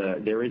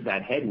 there is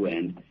that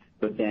headwind,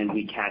 but then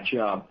we catch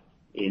up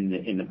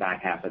in the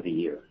back half of the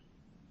year.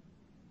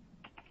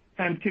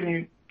 And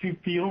do you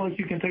feel like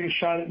you can take a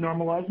shot at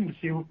normalizing to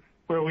see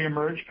where we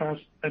emerge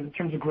in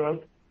terms of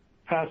growth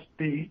past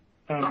the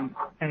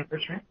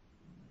anniversary?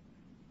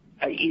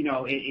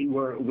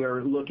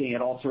 We're looking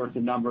at all sorts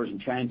of numbers and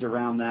trends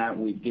around that.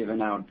 We've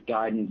given out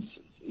guidance,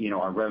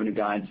 our revenue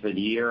guidance for the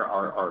year.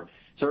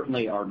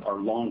 Certainly our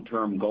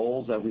long-term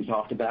goals that we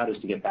talked about is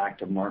to get back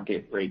to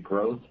market rate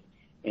growth.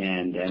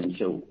 And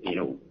so,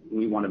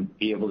 we want to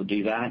be able to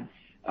do that.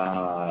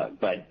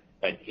 But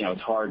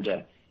it's hard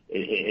to,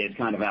 it's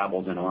kind of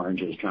apples and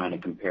oranges trying to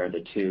compare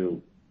the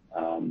two,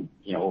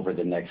 over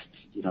the next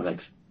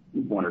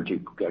one or two,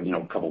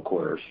 couple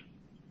quarters.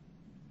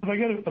 If I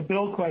get a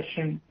Bill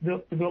question,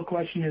 the Bill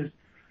question is,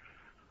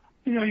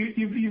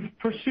 you've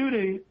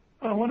pursued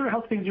I wonder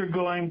how things are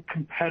going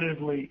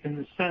competitively, in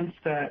the sense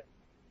that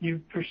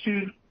you've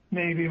pursued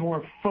maybe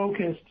more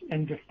focused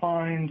and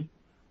defined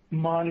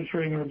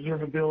monitoring or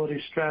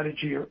observability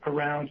strategy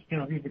around,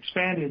 you've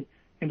expanded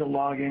into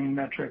logging,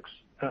 metrics,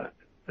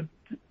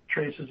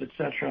 traces, et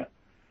cetera.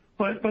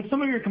 But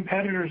some of your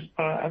competitors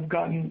have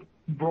gotten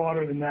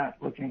broader than that,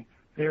 looking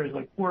at areas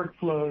like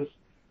workflows,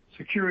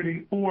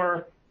 security,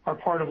 or are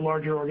part of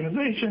larger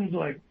organizations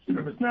like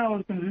ServiceNow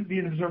is going to be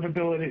in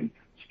observability, and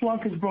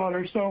Splunk is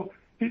broader. So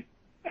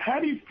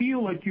how do you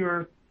feel like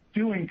you're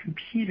doing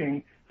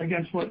competing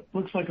against what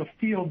looks like a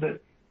field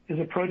that is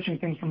approaching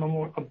things from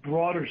a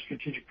broader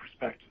strategic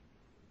perspective?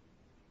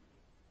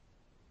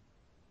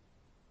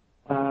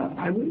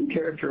 I wouldn't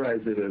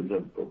characterize it as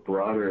a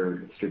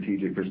broader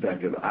strategic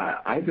perspective.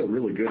 I feel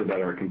really good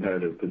about our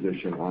competitive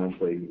position,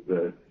 honestly.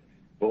 The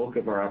bulk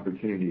of our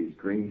opportunities,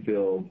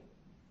 greenfield,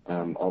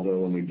 although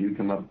when we do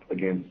come up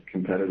against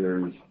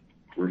competitors,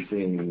 we're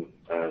seeing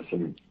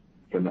some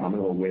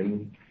phenomenal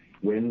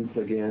wins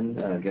again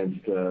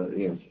against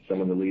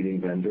some of the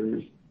leading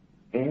vendors.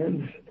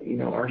 And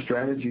our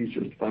strategy is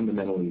just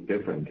fundamentally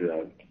different.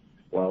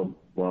 While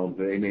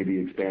they may be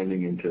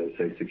expanding into,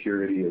 say,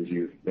 security, as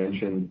you've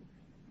mentioned,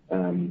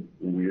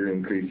 we're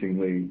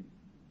increasingly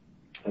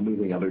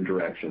moving other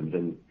directions.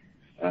 And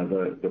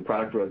the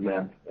product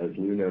roadmap, as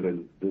Lou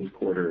noted, this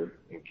quarter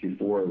in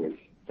Q4 was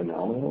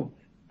phenomenal.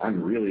 I'm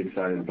really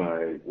excited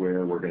by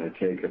where we're going to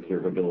take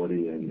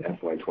observability in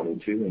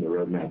FY22 and the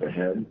roadmap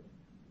ahead.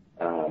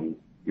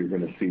 You're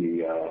going to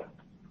see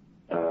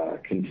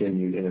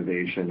continued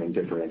innovation and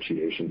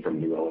differentiation from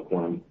New Relic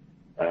One,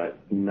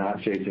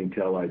 not chasing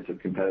taillights of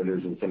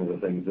competitors and some of the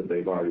things that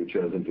they've already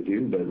chosen to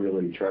do, but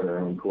really chart our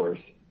own course,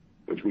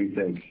 which we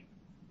think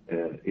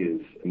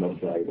is most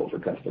valuable for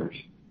customers.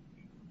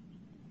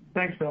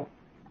 Thanks, Bill.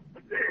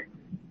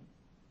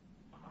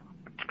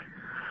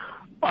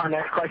 Our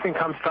next question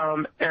comes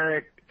from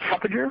Erik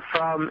Suppiger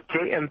from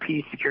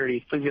JMP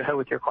Securities. Please go ahead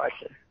with your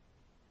question.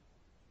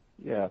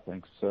 Yeah,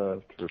 thanks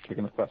for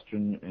taking the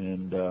question,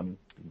 and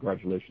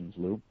congratulations,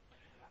 Lou.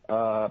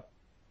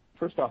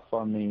 First off,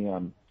 on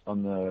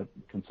the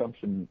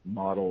consumption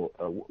model,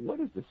 what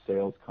is the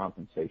sales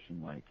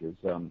compensation like? Is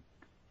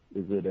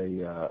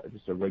it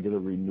just a regular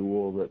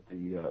renewal that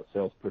the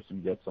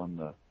salesperson gets on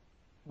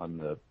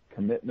the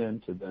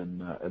commitment,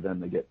 and then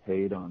they get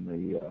paid on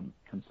the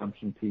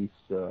consumption piece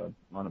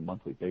on a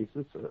monthly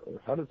basis, or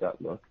how does that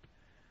look?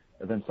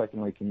 And then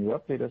secondly, can you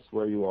update us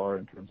where you are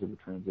in terms of the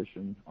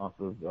transition off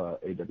of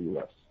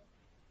AWS?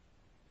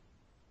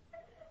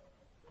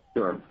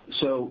 Sure.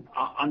 So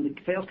on the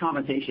sales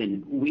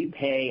compensation, we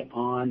pay it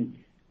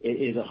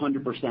is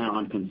 100%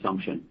 on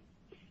consumption.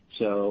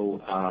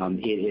 So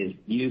it is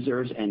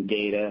users and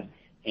data,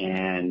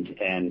 and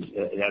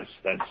that's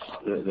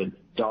the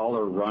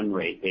dollar run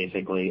rate,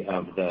 basically,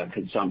 of the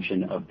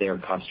consumption of their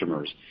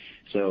customers.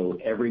 So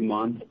every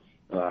month,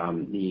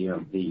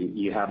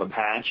 you have a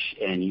patch,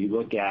 and you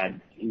look at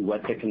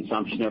what the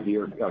consumption of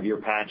your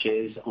patch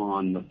is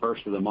on the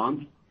first of the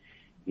month.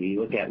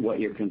 You look at what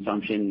your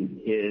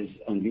consumption is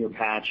on your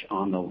patch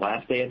on the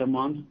last day of the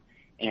month,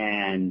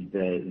 and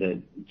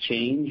the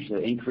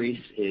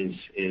increase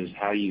is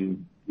how you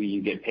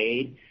get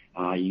paid.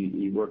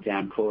 You work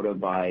down quota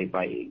by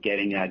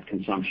getting that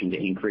consumption to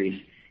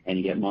increase, and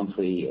you get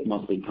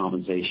monthly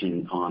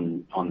compensation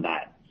on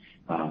that.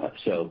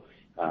 So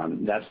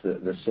that's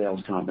the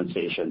sales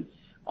compensation.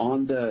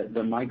 On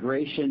the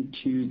migration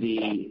to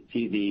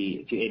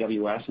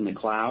AWS and the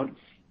cloud,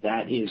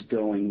 that is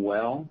going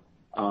well.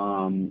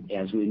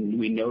 As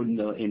we noted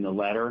in the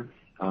letter,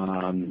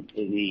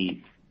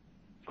 The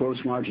gross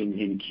margin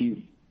in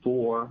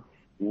Q4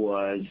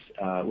 was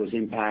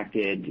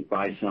impacted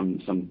by some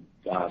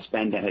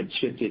spend that had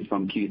shifted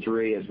from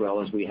Q3, as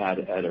well as we had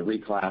a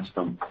reclass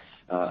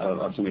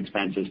of some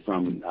expenses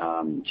from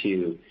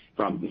R&D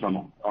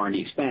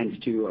expense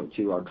to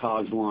our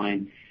COGS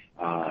line.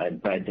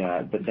 But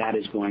that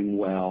is going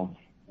well.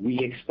 We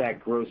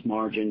expect gross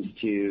margins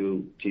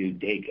to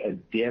take a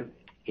dip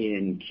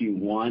in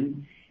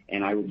Q1,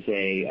 and I would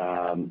say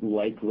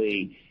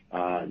likely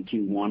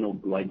Q1 will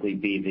likely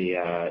be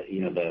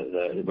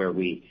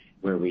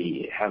where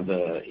we have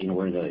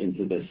we're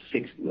into the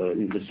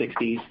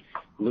 60s,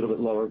 a little bit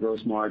lower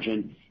gross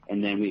margin,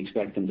 and then we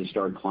expect them to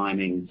start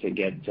climbing to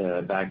get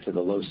back to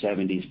the low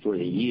 70s for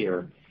the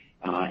year.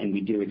 And we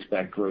do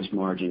expect gross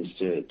margins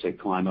to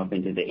climb up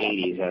into the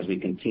 80s as we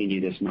continue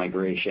this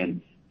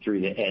migration through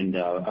the end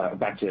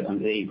back to the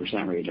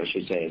 80% range, I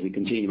should say, as we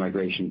continue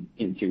migration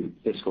into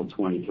fiscal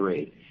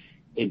 23.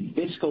 In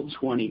fiscal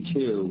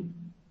 22,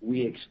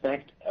 we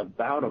expect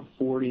about a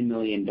 $40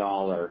 million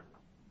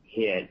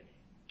hit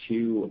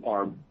to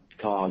our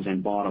COGS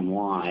and bottom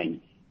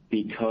line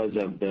because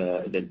of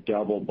the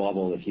double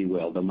bubble, if you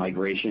will, the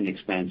migration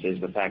expenses,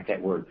 the fact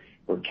that we're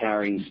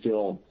carrying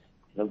still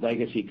the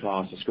legacy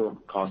costs,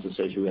 historical costs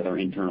associated with our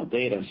internal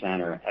data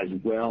center, as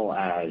well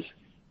as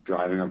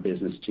driving our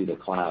business to the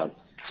cloud.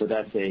 So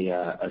that's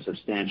a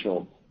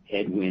substantial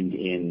headwind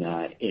in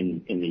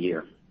the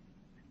year.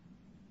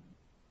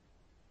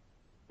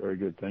 Very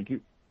good. Thank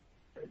you.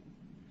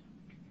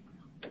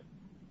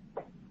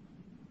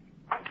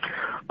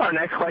 Our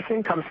next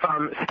question comes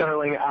from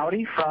Sterling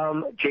Auty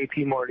from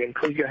JP Morgan.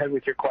 Please go ahead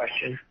with your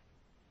question.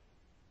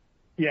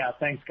 Yeah,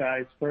 thanks,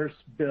 guys. First,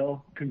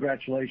 Bill,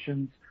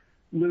 congratulations.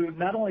 Lou,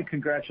 not only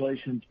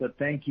congratulations, but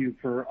thank you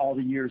for all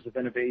the years of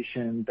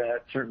innovation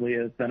that certainly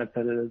has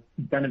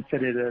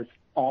benefited us,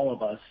 all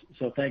of us.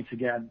 So thanks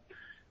again.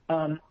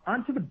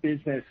 Onto the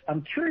business.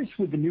 I'm curious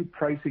with the new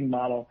pricing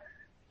model,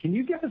 can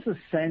you give us a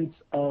sense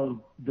of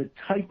the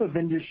type of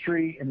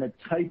industry and the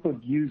type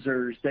of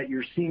users that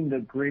you're seeing the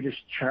greatest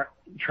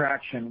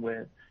traction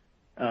with?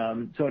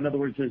 So in other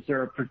words, is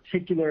there a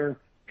particular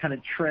kind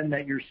of trend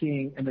that you're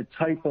seeing in the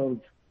type of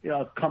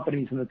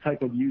companies and the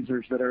type of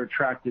users that are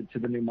attracted to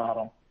the new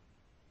model?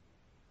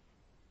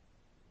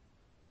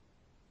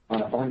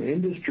 On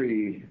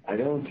industry, I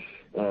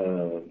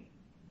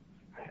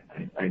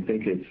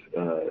think it's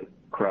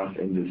cross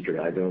industry.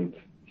 I don't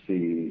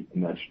see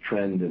much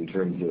trend in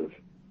terms of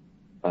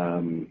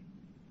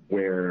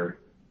where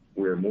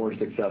we're more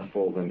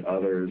successful than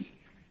others.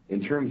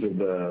 In terms of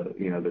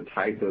the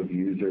type of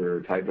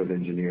user, type of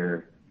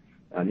engineer,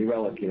 New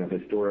Relic,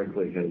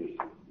 historically has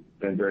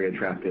been very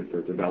attractive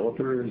for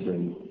developers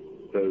and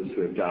those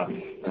who adopt,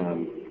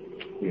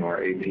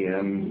 our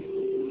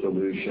APM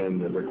solution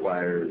that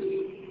requires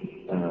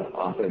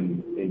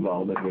often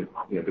involvement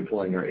with,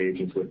 deploying our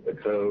agents with the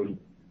code.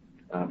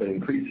 But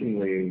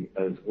increasingly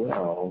as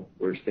well,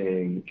 we're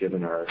seeing,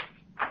 given our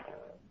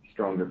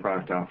stronger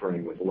product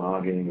offering with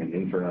logging and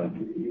infra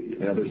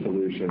and other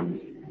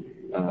solutions,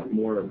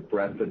 more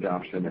breadth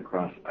adoption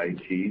across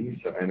IT,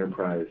 so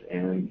enterprise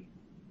and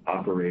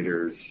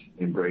operators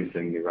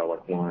embracing New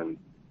Relic One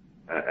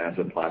as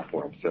a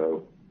platform.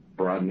 So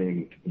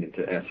broadening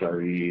into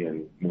SRE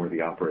and more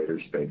the operator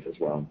space as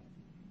well.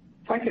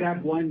 If I could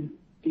add one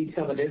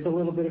detail that is a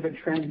little bit of a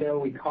trend, though,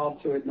 we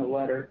called to it in the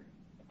letter.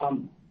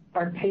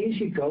 Our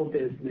pay-as-you-go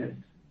business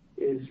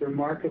is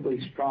remarkably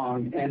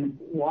strong, and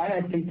why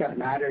I think that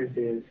matters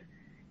is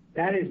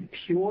that is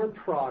pure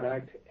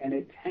product, and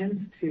it tends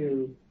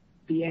to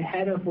be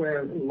ahead of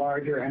where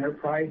larger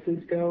enterprises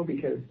go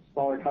because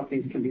smaller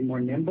companies can be more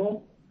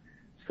nimble.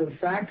 So the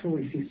fact that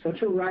we see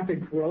such a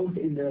rapid growth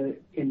in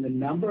the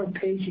number of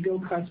pay-as-you-go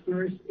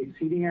customers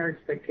exceeding our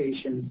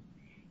expectations,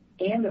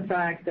 and the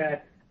fact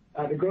that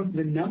the growth of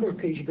the number of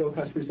pay-as-you-go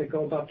customers that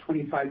go above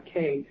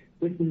 25K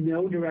with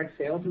no direct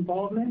sales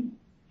involvement,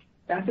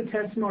 that's a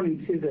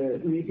testimony to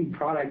the amazing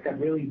product that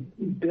really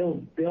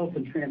built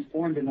and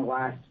transformed in the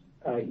last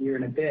year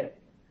and a bit.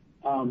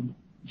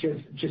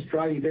 Just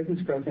driving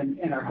business growth,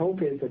 and our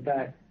hope is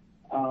that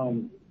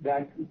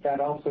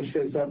also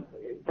shows up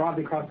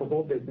broadly across the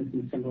whole business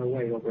in a similar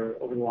way over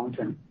the long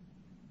term.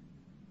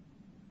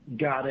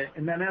 Got it.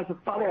 And then as a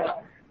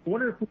follow-up, I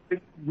wonder if we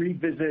could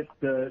revisit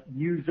the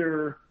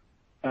user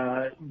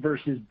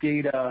versus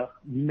data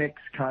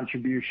mix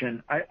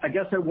contribution. I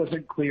guess I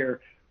wasn't clear.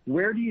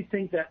 Where do you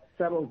think that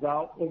settles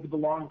out over the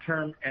long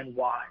term, and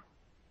why?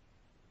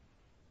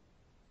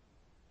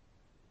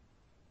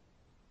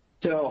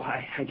 So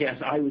I guess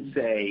I would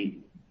say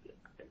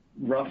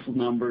rough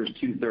numbers,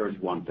 2/3,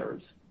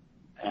 1/3.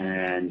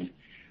 And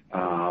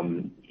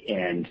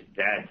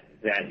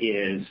that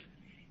is,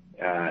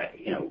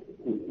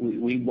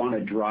 we want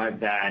to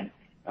drive that.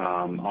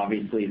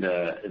 Obviously,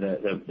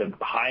 the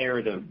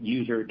higher the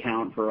user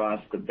count for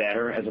us, the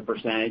better as a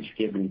percentage,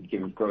 given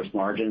gross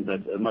margins.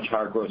 That's a much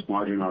higher gross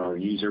margin on our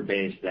user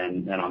base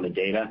than on the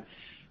data.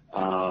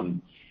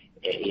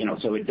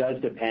 So it does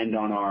depend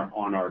on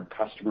our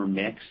customer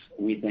mix.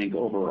 We think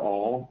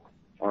overall,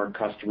 our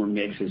customer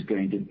mix is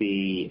going to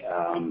be,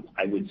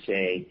 I would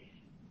say,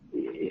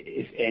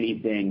 if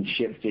anything,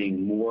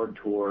 shifting more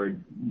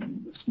toward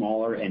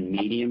smaller and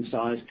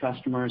medium-sized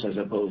customers as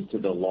opposed to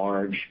the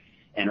large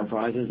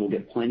enterprises. We'll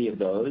get plenty of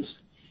those.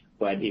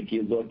 But if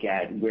you look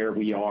at where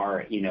we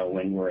are,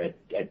 when we're at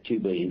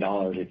 $2 billion,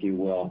 if you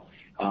will,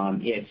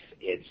 it's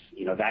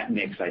that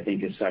mix, I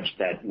think, is such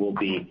that we'll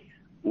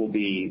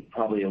be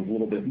probably a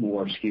little bit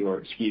more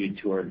skewed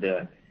toward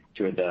the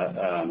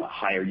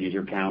higher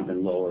user count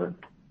and lower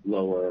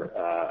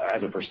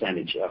as a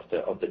percentage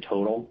of the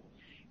total.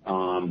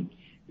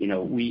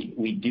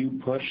 We do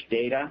push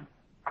data,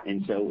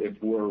 and so if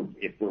we're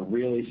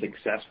really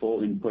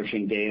successful in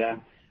pushing data,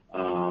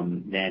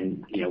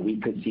 then we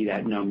could see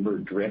that number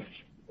drift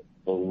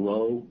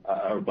below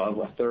or above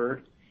a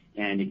third,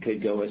 and it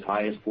could go as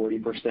high as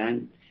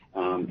 40%.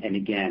 And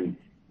again,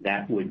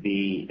 that would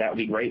be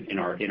great in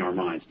our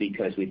minds,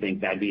 because we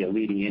think that'd be a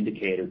leading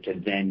indicator to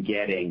then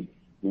getting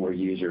more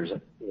users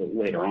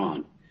later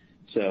on.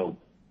 So,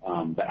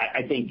 but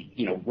I think,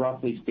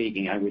 roughly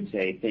speaking, I would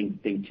say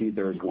think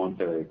 2/3,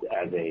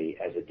 1/3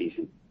 as a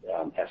decent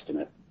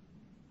estimate.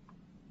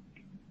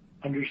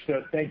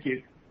 Understood. Thank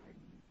you.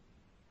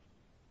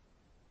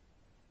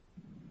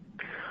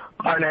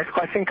 Our next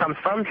question comes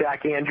from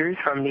Jack Andrews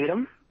from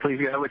Needham. Please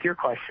go ahead with your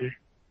question.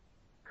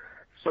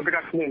 So good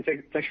afternoon.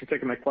 Thanks for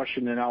taking my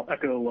question, and I'll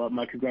echo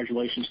my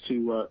congratulations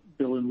to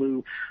Bill and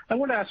Lou. I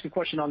want to ask a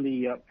question on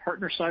the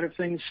partner side of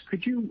things.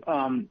 Could you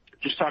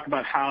just talk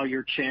about how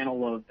your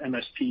channel of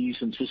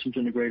MSPs and systems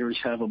integrators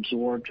have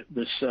absorbed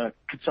this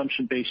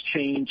consumption-based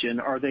change, and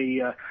are they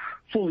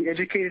fully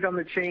educated on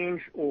the change,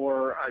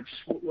 or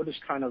just what is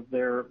kind of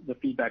the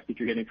feedback that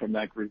you're getting from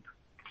that group?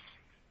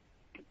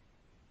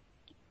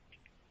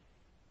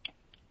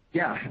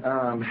 Yeah,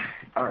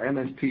 our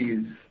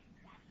MSPs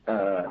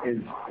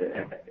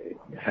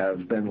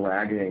have been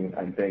lagging,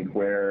 I think,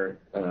 where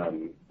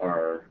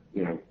our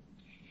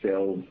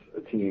sales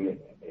team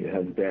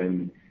has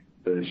been.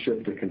 The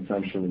shift to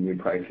consumption, the new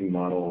pricing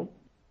model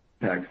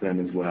impacts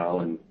them as well,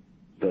 and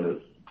the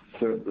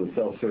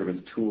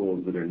self-service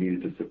tools that are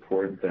needed to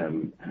support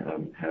them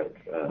have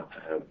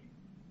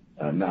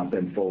not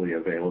been fully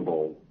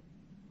available,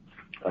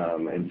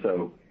 and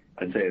so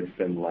I'd say it's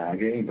been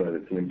lagging, but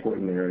it's an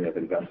important area of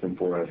investment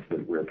for us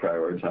that we're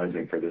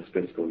prioritizing for this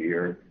fiscal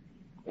year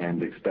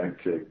and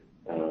expect to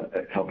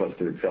help us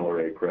to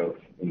accelerate growth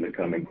in the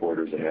coming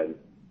quarters ahead.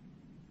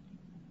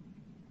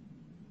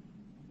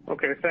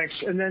 Okay, thanks.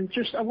 And then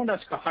I want to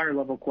ask a higher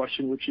level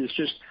question, which is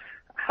just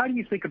how do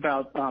you think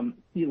about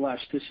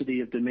elasticity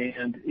of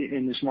demand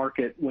in this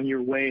market when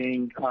you're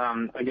weighing,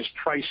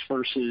 price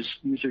versus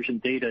users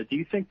and data? Do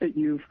you think that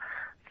you've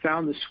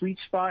found the sweet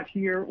spot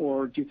here,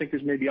 or do you think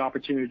there's maybe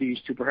opportunities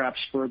to perhaps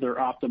further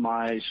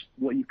optimize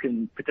what you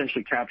can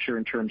potentially capture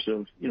in terms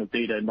of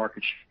data and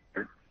market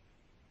share?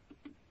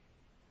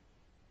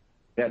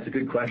 Yeah, it's a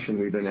good question.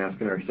 We've been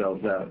asking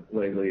ourselves that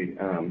lately,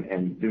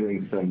 and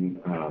doing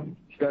some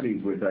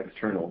studies with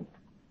external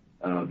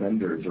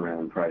vendors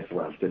around price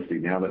elasticity.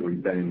 Now that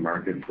we've been in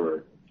market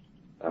for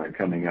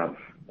coming up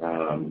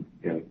on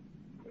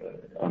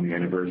the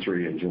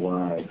anniversary in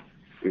July,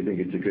 we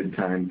think it's a good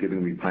time,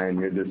 given we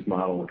pioneered this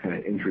model, kind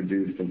of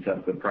introduced and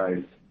set the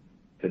price,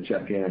 to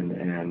check in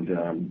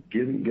and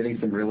getting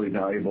some really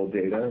valuable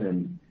data,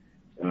 and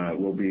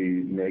we'll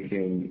be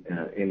making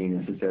any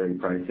necessary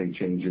pricing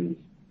changes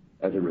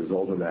as a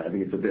result of that. I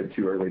think it's a bit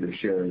too early to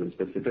share the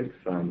specifics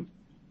on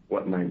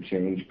what might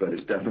change, but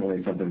it's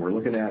definitely something we're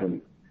looking at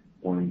and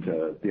wanting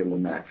to be able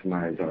to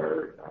maximize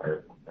our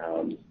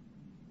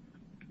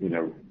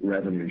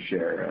revenue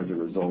share as a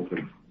result of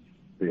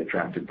the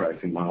attractive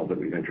pricing model that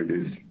we've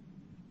introduced.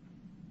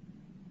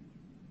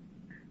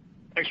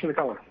 Thanks for the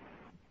color.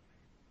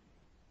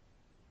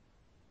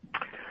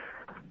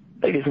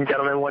 Ladies and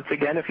gentlemen, once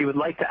again, if you would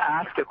like to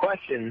ask a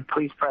question,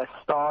 please press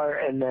star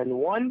and then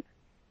 1.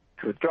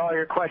 To withdraw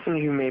your question,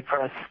 you may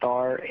press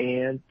star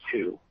and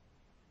 2.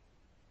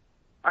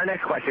 Our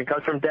next question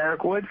comes from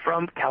Derrick Wood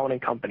from Cowen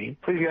and Company.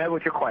 Please go ahead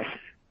with your question.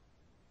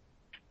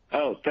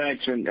 Oh,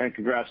 thanks, and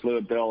congrats, Lou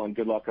and Bill, and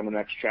good luck on the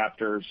next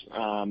chapters.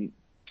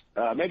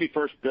 Maybe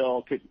first,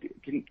 Bill,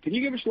 can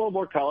you give us a little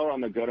more color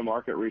on the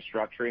go-to-market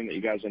restructuring that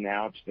you guys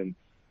announced, and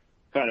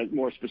kind of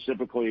more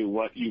specifically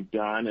what you've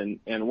done?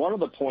 And one of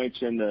the points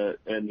in the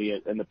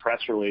press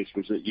release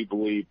was that you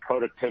believe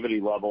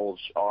productivity levels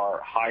are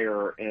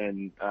higher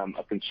in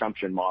a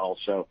consumption model.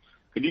 So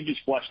could you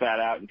just flesh that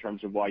out in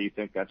terms of why you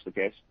think that's the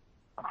case?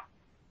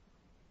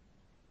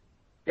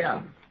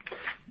 Yeah.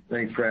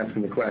 Thanks for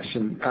asking the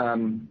question.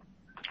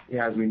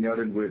 As we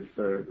noted with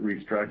the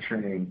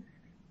restructuring,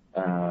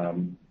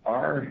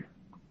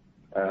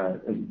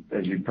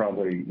 as you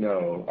probably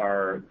know,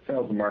 our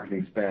sales and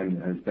marketing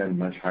spend has been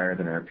much higher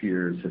than our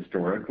peers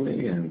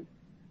historically, and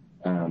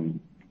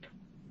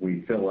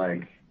we feel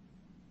like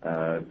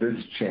this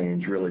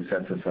change really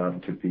sets us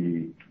up to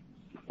be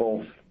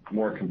both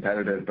more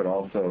competitive but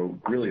also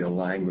really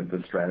aligned with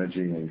the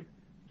strategy and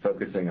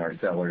focusing our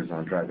sellers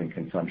on driving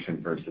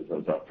consumption versus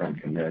those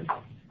upfront commits.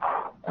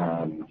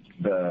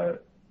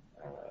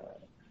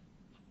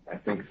 I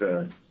think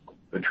the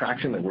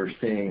traction that we're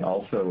seeing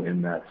also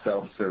in that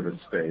self-service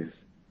space,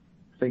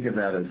 think of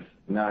that as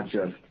not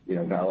just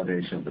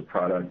validation of the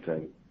product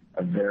and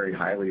a very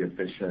highly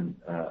efficient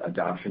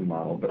adoption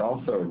model, but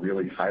also a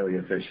really highly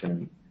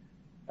efficient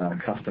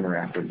customer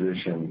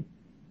acquisition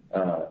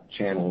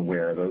channel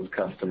where those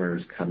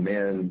customers come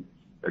in,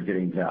 they're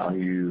getting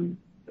value,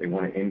 they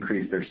want to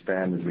increase their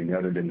spend. As we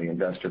noted in the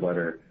investor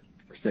letter,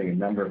 we're seeing a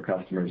number of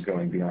customers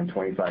going beyond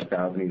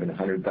 25,000, even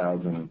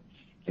 100,000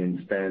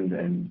 in spend,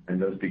 and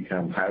those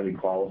become highly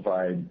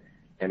qualified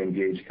and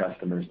engaged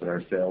customers that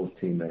our sales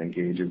team then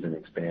engages and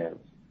expands.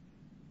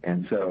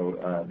 And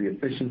so the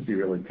efficiency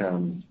really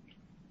comes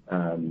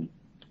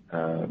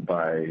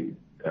by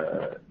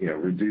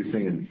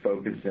reducing and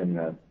focusing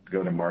that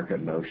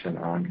go-to-market motion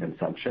on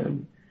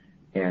consumption,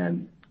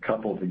 and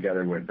coupled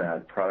together with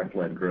that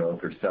product-led growth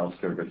or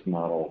self-service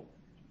model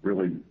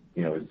really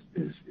is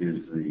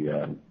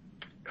the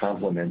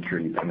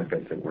complementary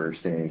benefits that we're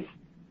seeing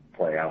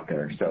play out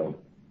there. So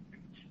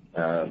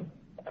I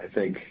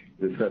think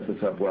this sets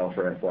us up well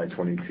for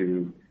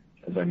FY22,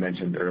 as I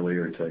mentioned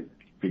earlier, to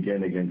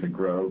begin again to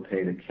grow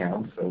paid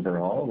accounts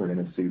overall. We're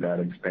going to see that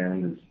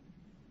expand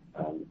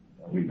as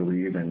we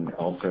believe, and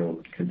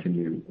also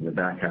continue in the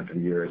back half of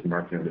the year, as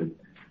Mark noted,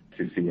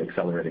 to see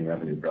accelerating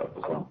revenue growth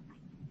as well.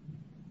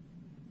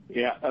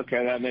 Yeah,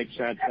 okay, that makes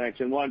sense. Thanks.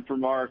 And one for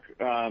Mark.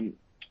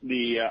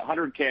 The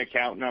 100K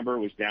account number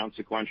was down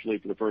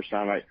sequentially for the first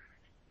time.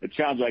 It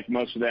sounds like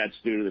most of that's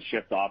due to the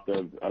shift off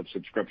of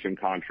subscription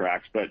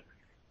contracts. But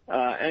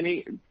can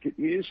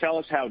you just tell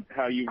us how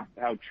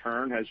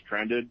churn has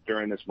trended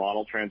during this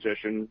model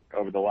transition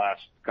over the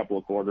last couple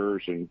of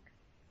quarters?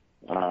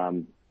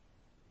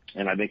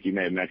 And I think you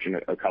may have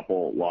mentioned a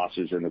couple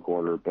losses in the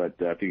quarter, but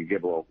if you could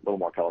give a little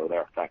more color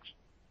there. Thanks.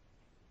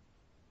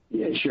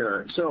 Yeah,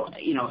 sure. So,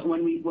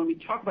 when we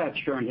talk about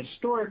churn,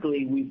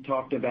 historically, we've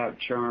talked about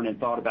churn and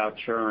thought about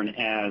churn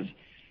as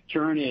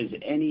churn is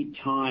any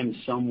time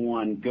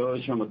someone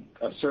goes from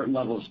a certain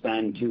level of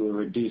spend to a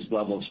reduced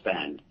level of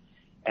spend.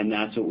 And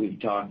that's what we've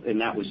talked,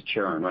 and that was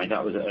churn, right?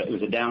 It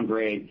was a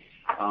downgrade.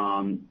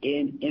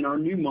 In our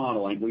new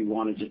model, we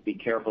want to just be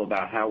careful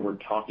about how we're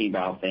talking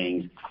about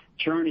things.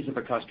 Churn is if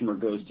a customer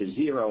goes to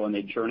zero and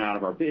they churn out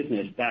of our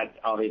business. That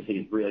obviously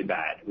is really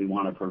bad. We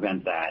want to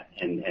prevent that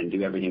and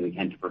do everything we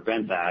can to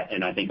prevent that.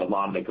 And I think a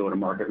lot of the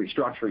go-to-market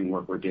restructuring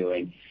work we're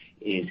doing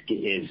is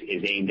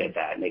aimed at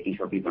that, making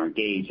sure people are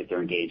engaged. If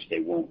they're engaged, they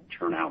won't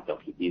churn out; they'll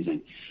keep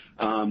using.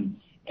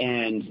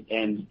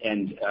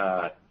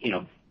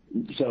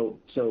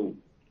 So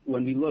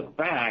when we look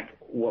back,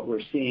 what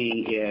we're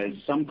seeing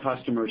is some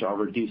customers are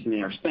reducing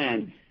their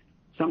spend.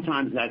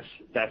 Sometimes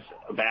that's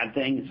a bad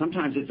thing.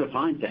 Sometimes it's a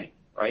fine thing,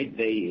 right?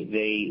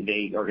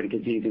 They are going to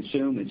continue to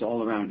consume. It's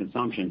all around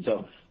consumption.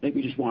 So I think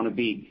we just want to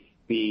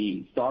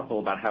be thoughtful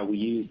about how we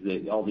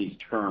use all these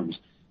terms.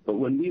 But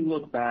when we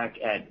look back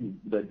at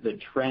the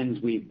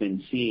trends we've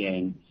been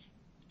seeing,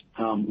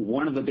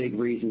 one of the big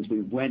reasons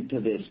we went to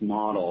this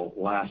model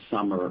last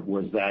summer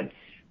was that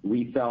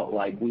we felt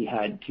like we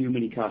had too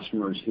many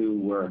customers who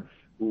were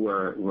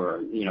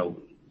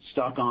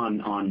stuck on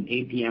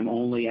APM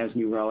only as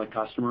New Relic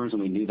customers,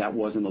 and we knew that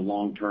wasn't a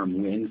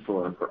long-term win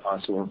for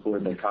us or for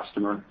the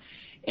customer.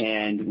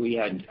 And we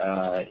had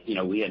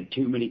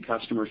too many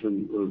customers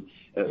too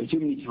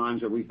many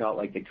times where we felt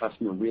like the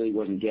customer really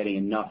wasn't getting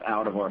enough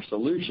out of our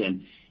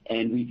solution,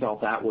 and we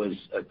felt that was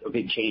a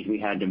big change we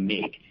had to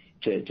make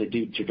to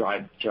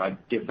drive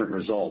different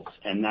results.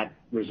 And that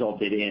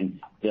resulted in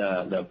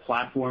the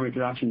platform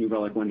introduction, New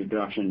Relic One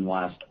introduction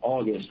last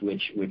August,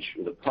 which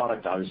the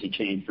product obviously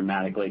changed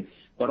dramatically,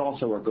 but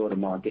also our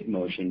go-to-market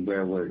motion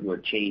where we're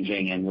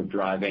changing and we're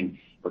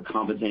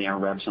compensating our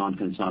reps on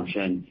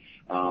consumption.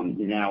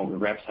 Now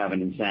reps have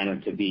an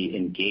incentive to be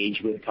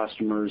engaged with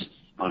customers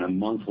on a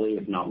monthly,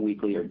 if not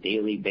weekly or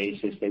daily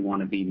basis. They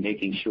want to be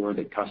making sure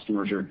that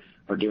customers are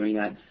doing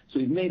that. So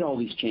we've made all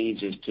these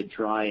changes to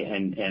try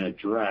and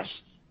address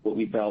what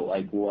we felt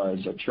like was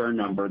a churn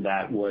number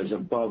that was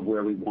above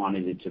where we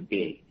wanted it to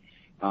be.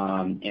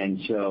 And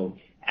so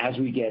as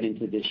we get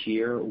into this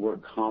year, we're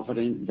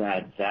confident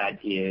that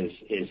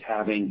is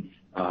having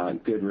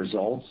good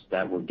results,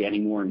 that we're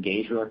getting more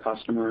engaged with our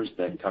customers,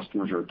 that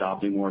customers are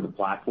adopting more of the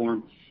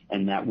platform,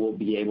 and that we'll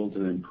be able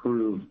to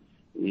improve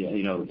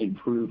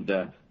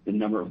the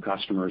number of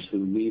customers who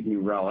leave New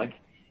Relic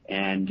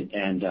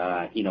and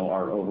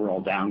our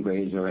overall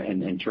downgrades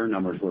and churn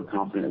numbers. We're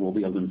confident that we'll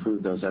be able to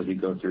improve those as we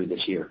go through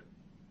this year.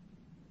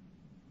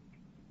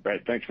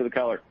 Great. Thanks for the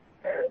color.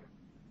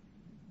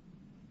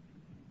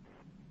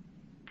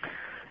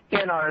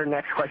 And our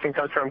next question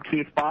comes from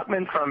Keith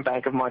Bachman from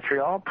Bank of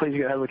Montreal. Please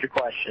go ahead with your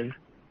question.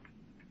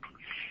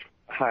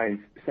 Hi.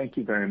 Thank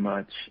you very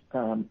much.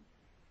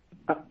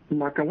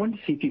 Mark, I wanted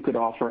to see if you could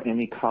offer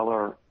any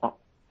color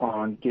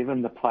on,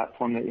 given the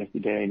platform that you have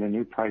today and the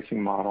new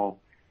pricing model,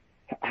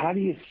 how do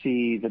you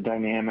see the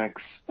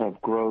dynamics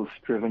of growth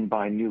driven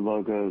by new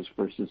logos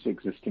versus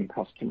existing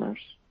customers?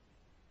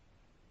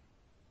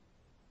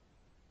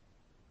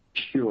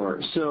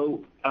 Sure.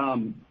 So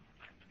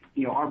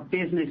our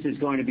business is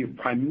going to be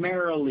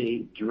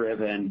primarily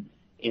driven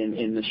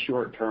in the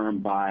short term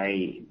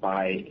by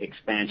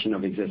expansion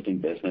of existing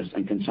business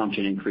and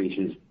consumption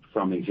increases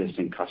from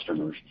existing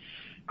customers.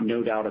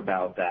 No doubt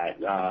about that.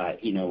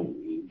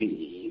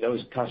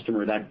 Those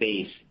customers, that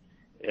base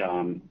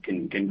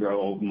can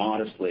grow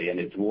modestly, and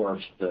it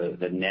dwarfs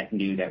the net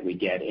new that we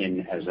get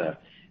in as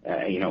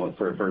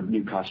for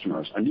new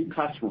customers. A new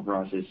customer for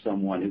us is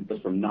someone who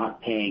goes from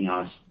not paying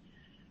us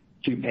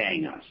to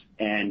paying us.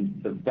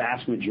 And the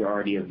vast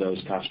majority of those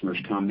customers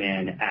come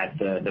in at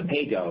the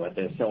pay-go, at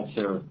the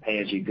self-serve,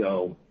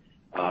 pay-as-you-go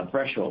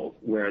threshold,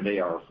 where they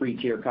are a free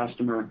tier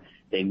customer.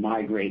 They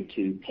migrate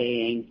to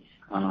paying,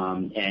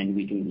 and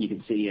you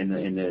can see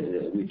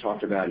we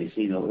talked about, you've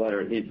seen the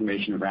letter, the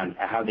information around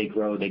how they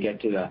grow. They get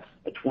to a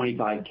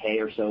 25K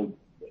or so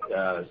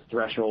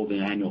threshold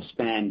in annual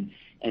spend,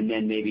 and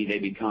then maybe they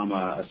become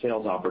a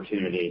sales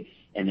opportunity,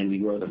 and then we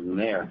grow them from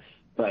there.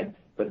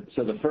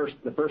 So the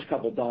first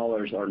couple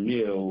dollars are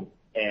new,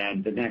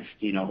 and the next,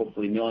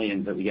 hopefully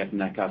millions that we get from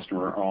that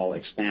customer are all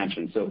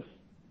expansion. So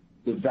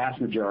the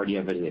vast majority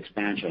of it is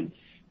expansion.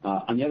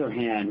 On the other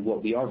hand,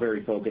 what we are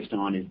very focused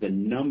on is the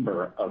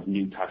number of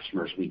new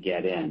customers we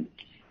get in.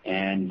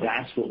 And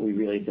that's what we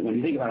really, when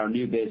we think about our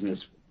new business,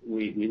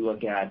 we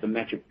look at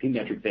key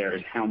metric there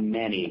is how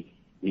many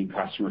new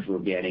customers we're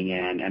getting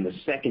in, and the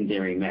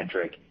secondary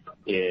metric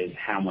is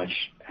how much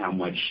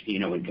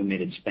in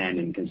committed spend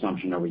and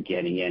consumption are we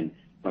getting in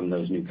from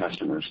those new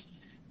customers.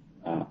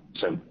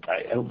 So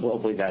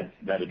hopefully that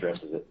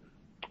addresses it.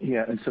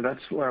 Yeah, and so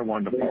that's where I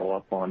wanted to follow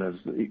up on is,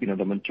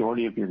 the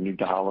majority of your new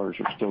dollars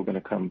are still going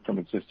to come from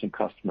existing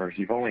customers.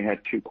 You've only had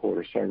 2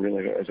 quarters, so I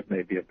realize it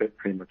may be a bit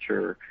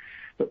premature.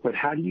 But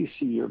how do you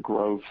see your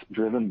growth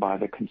driven by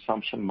the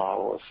consumption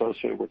model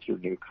associated with your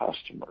new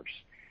customers?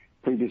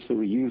 Previously,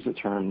 we used the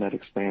term net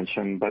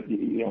expansion, but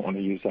you don't want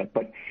to use that.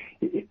 But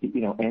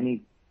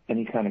any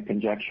kind of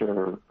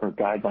conjecture or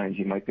guidelines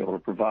you might be able to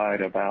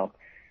provide about,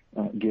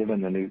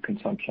 given the new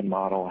consumption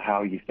model,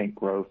 how you think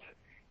growth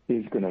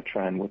is going to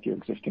trend with your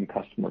existing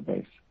customer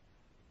base?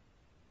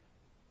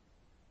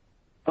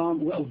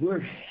 Well,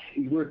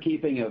 we're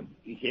keeping, as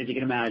you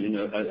can imagine,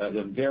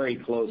 a very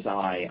close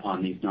eye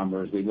on these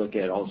numbers. We look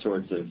at all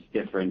sorts of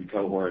different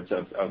cohorts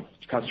of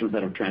customers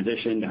that have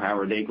transitioned. How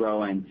are they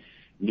growing?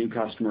 New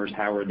customers,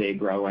 how are they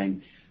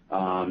growing?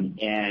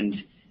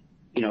 And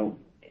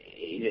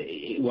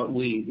what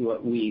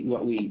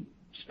we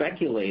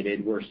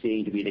speculated we're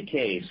seeing to be the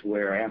case,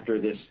 where after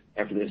this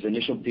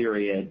initial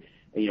period,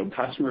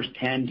 customers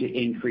tend to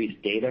increase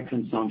data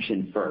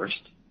consumption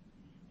first,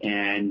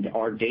 and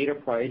our data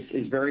price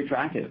is very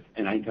attractive,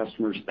 and I think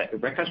customers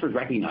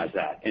recognize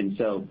that, and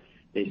so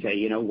they say,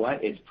 you know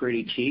what, it's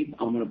pretty cheap.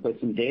 I'm going to put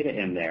some data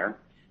in there,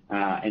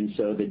 and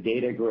so the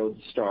data growth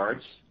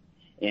starts,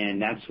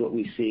 and that's what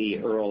we see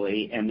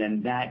early, and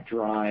then that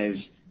drives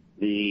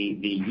the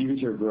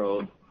user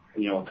growth,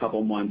 a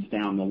couple months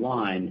down the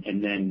line,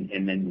 and then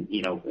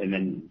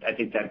I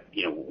think that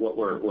what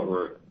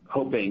we're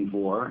hoping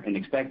for and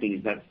expecting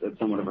is that's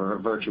somewhat of a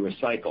virtuous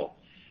cycle.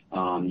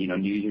 New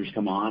users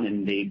come on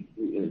and they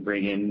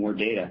bring in more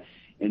data,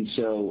 and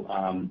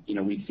so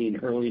we've seen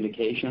early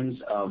indications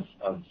of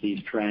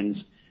these trends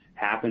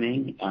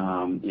happening,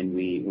 and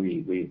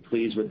we're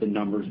pleased with the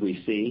numbers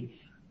we see.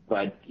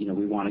 But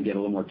we want to get a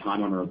little more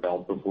time on our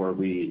belt before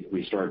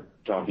we start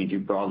talking too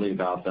broadly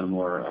about them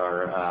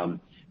or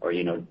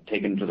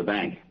take them to the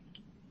bank.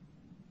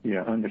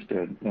 Yeah,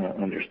 understood.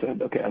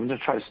 Okay, I'm going to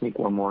try to sneak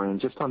one more in.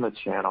 Just on the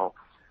channel,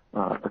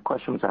 a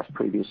question was asked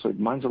previously.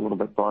 Mine's a little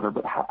bit broader,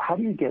 but how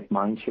do you get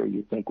mind share,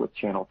 you think, with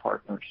channel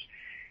partners?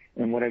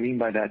 And what I mean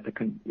by that,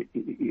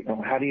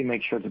 how do you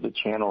make sure that the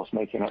channel is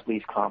making at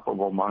least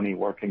comparable money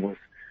working with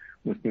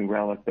New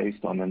Relic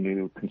based on the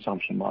new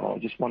consumption model? I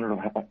just wondered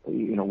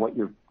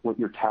what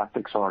your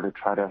tactics are to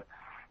try to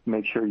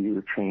make sure you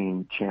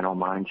retain channel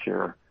mind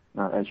share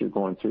as you're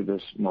going through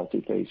this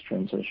multi-phase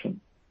transition.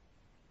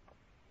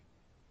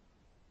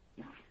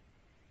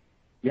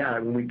 Yeah,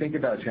 when we think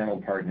about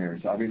channel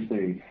partners,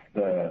 obviously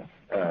the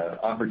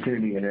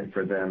opportunity in it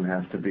for them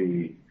has to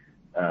be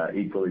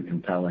equally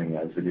compelling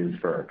as it is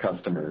for our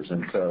customers.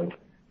 And so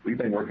we've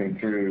been working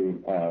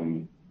through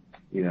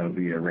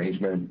the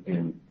arrangement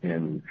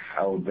in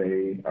how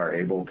they are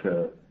able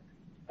to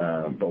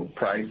both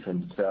price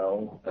and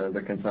sell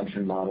the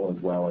consumption model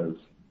as well as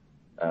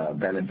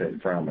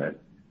benefit from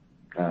it.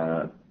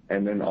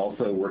 And then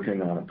also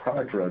working on a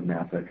product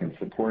roadmap that can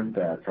support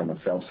that from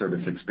a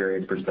self-service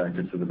experience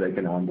perspective so that they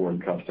can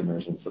onboard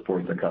customers and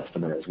support the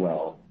customer as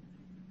well.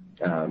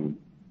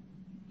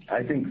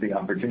 I think the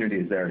opportunity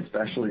is there,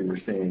 especially we're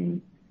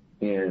seeing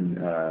in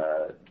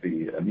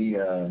the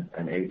EMEA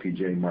and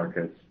APJ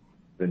markets,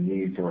 the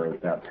need for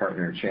that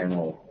partner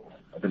channel,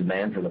 the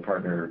demand for the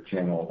partner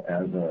channel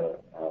as a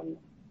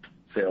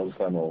sales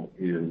funnel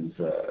is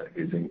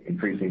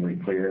increasingly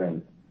clear.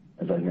 And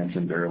as I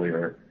mentioned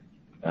earlier,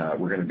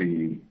 we're going to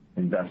be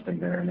investing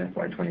there in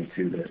FY22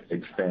 to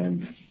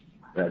expand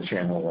that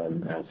channel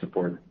and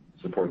support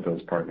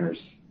those partners.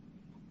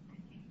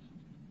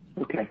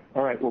 Okay.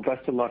 All right. Well,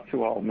 best of luck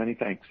to all. Many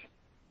thanks.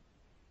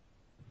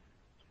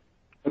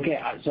 Okay.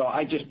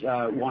 I just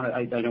I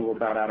know we're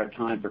about out of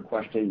time for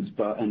questions,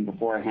 and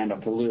before I hand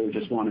off to Lou,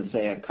 just want to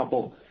say a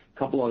couple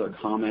other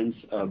comments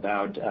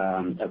about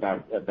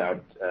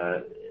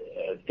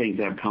things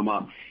that have come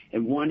up.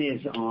 And one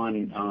is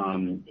on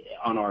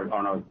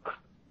our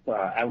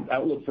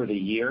outlook for the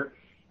year.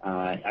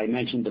 I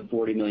mentioned the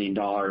 $40 million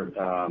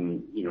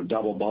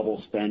double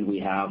bubble spend we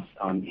have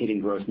on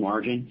hitting gross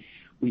margin.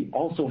 We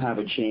also have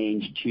a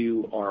change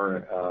to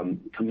our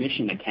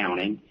commission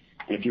accounting.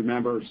 And if you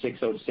remember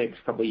 606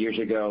 a couple of years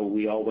ago,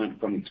 we all went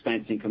from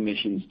expensing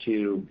commissions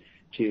to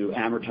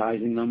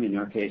amortizing them. In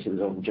our case, it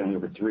was generally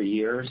over 3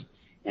 years,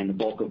 and the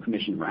bulk of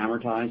commissions were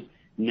amortized.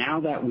 Now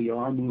that we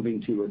are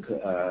moving to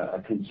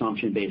a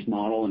consumption-based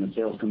model and a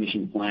sales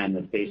commission plan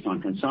that's based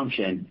on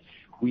consumption,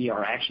 we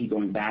are actually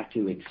going back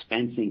to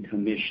expensing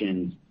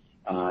commissions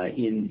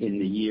in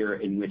the year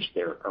in which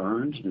they're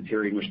earned, the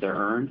period in which they're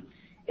earned.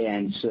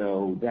 And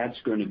so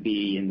that's going to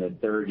be in the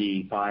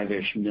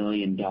 $35-ish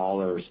million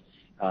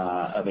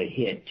of a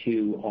hit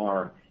to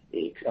our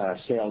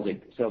sales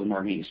and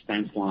marketing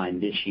expense line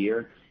this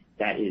year.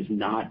 That is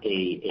not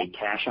a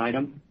cash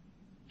item.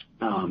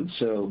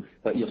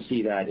 But you'll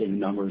see that in the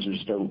numbers, and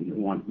just don't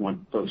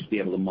want folks to be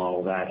able to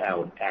model that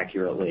out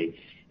accurately.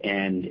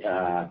 And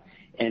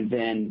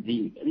then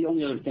the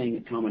only other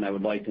comment I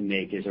would like to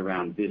make is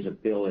around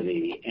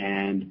visibility.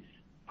 And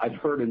I've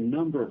heard a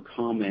number of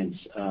comments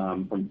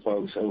from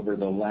folks over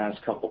the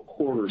last couple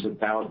quarters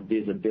about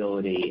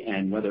visibility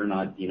and whether or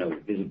not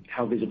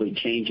how visibility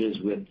changes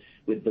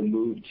with the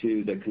move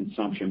to the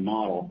consumption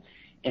model.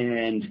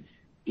 And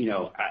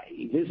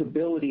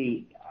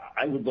visibility,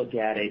 I would look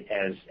at it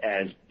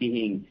as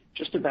being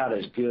just about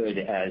as good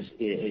as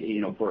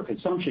for a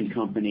consumption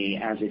company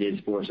as it is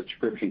for a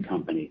subscription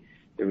company.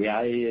 The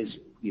reality is,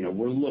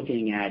 we're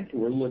looking at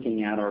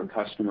our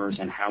customers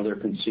and how they're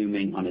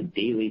consuming on a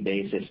daily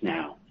basis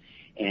now.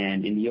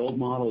 And in the old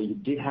model, you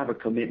did have a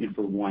commitment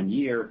for 1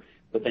 year,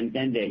 but then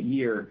that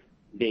year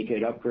they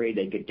could upgrade,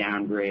 they could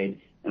downgrade,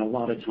 and a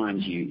lot of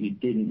times you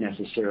didn't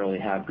necessarily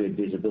have good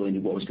visibility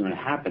into what was going to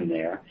happen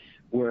there.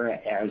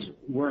 Whereas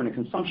we're in a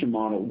consumption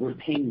model, we're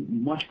paying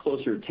much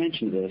closer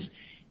attention to this,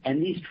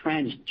 and these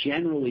trends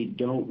generally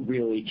don't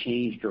really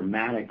change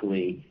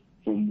dramatically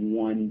from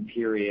one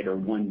period or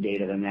one day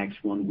to the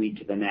next, 1 week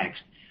to the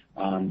next.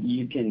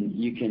 You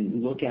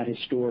can look at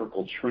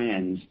historical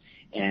trends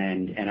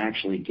and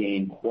actually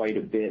gain quite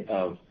a bit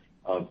of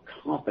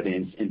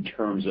confidence in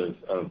terms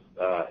of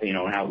an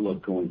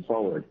outlook going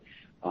forward.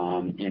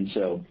 And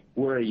so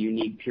we're in a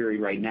unique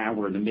period right now.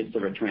 We're in the midst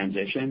of a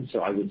transition, so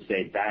I would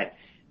say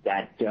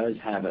that does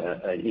have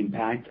an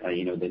impact.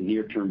 The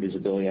near-term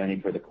visibility, I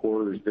think, for the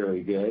quarter is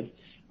very good.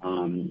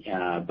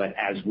 But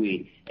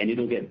and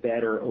it'll get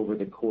better over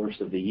the course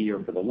of the year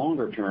for the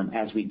longer term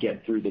as we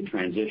get through the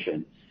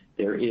transition.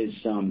 There is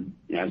some,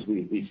 as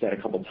we said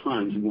a couple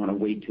times, we want to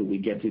wait till we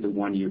get through the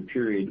 1 year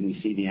period and we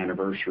see the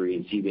anniversary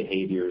and see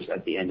behaviors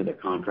at the end of the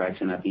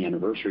contracts and at the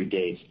anniversary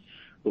dates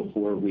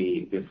before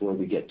we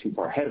get too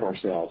far ahead of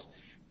ourselves.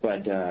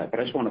 But I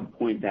just want to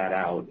point that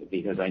out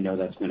because I know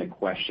that's been a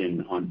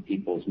question on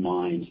people's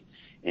minds,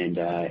 and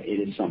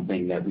it is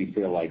something that we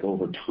feel like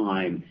over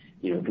time,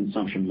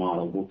 consumption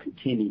model will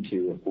continue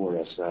to afford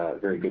us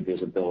very good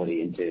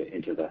visibility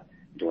into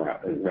our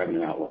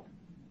revenue outlook.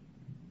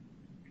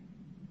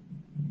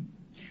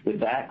 With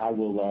that, I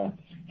will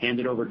hand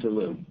it over to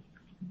Lou.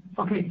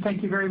 Okay,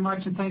 thank you very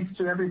much, and thanks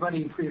to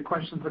everybody for your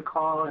questions on the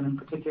call, and in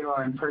particular,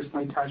 I'm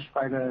personally touched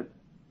by the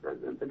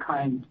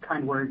kind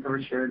words that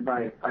were shared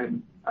by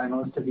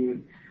most of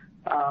you.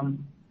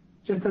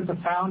 Just as a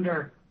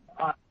founder,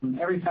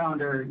 every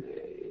founder,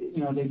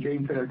 they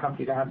dream for their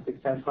company to have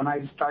success. When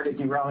I started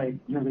New Relic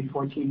nearly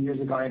 14 years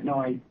ago, I had no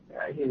idea.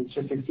 It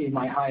just exceeded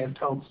my highest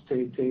hopes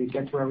to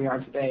get to where we are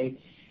today.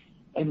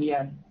 And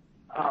yet,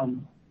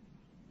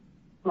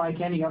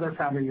 like any other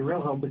founder, your real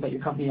hope is that your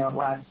company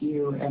outlasts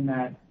you, and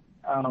that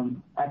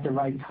at the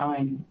right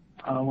time,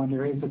 when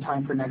there is a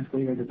time for next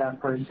leader, that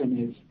person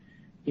is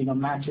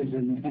matches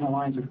and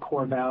aligns with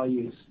core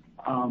values.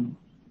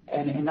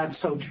 And that's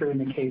so true in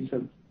the case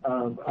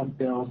of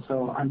Bill.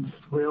 So I'm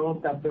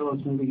thrilled that Bill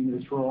is moving into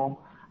this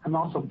role. I'm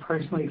also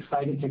personally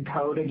excited to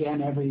code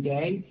again every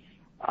day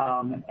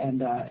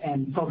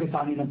and focus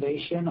on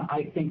innovation.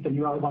 I think the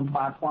New Relic One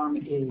platform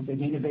is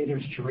an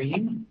innovator's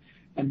dream,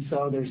 and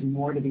so there's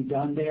more to be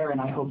done there,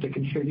 and I hope to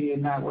contribute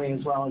in that way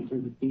as well as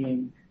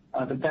being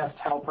the best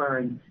helper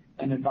and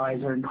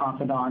advisor and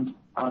confidant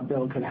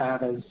Bill could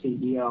have as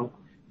CEO.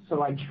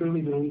 So I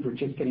truly believe we're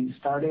just getting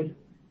started,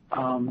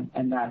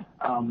 and that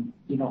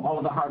all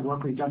of the hard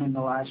work we've done in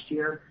the last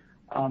year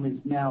is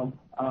now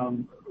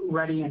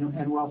ready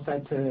and well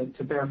set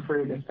to bear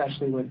fruit,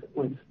 especially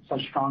with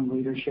such strong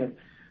leadership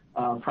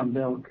from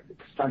Bill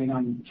starting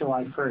on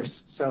July 1st.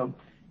 So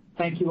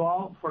thank you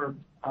all for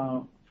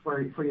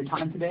your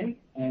time today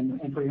and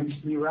for your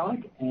interest in New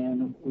Relic,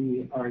 and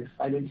we are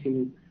excited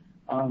to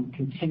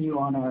continue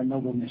on our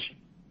noble mission.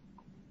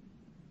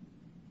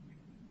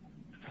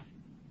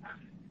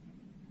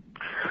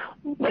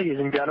 Ladies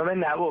and gentlemen,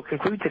 that will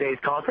conclude today's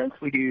conference.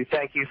 We do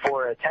thank you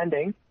for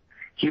attending.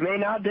 You may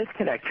now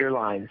disconnect your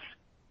lines.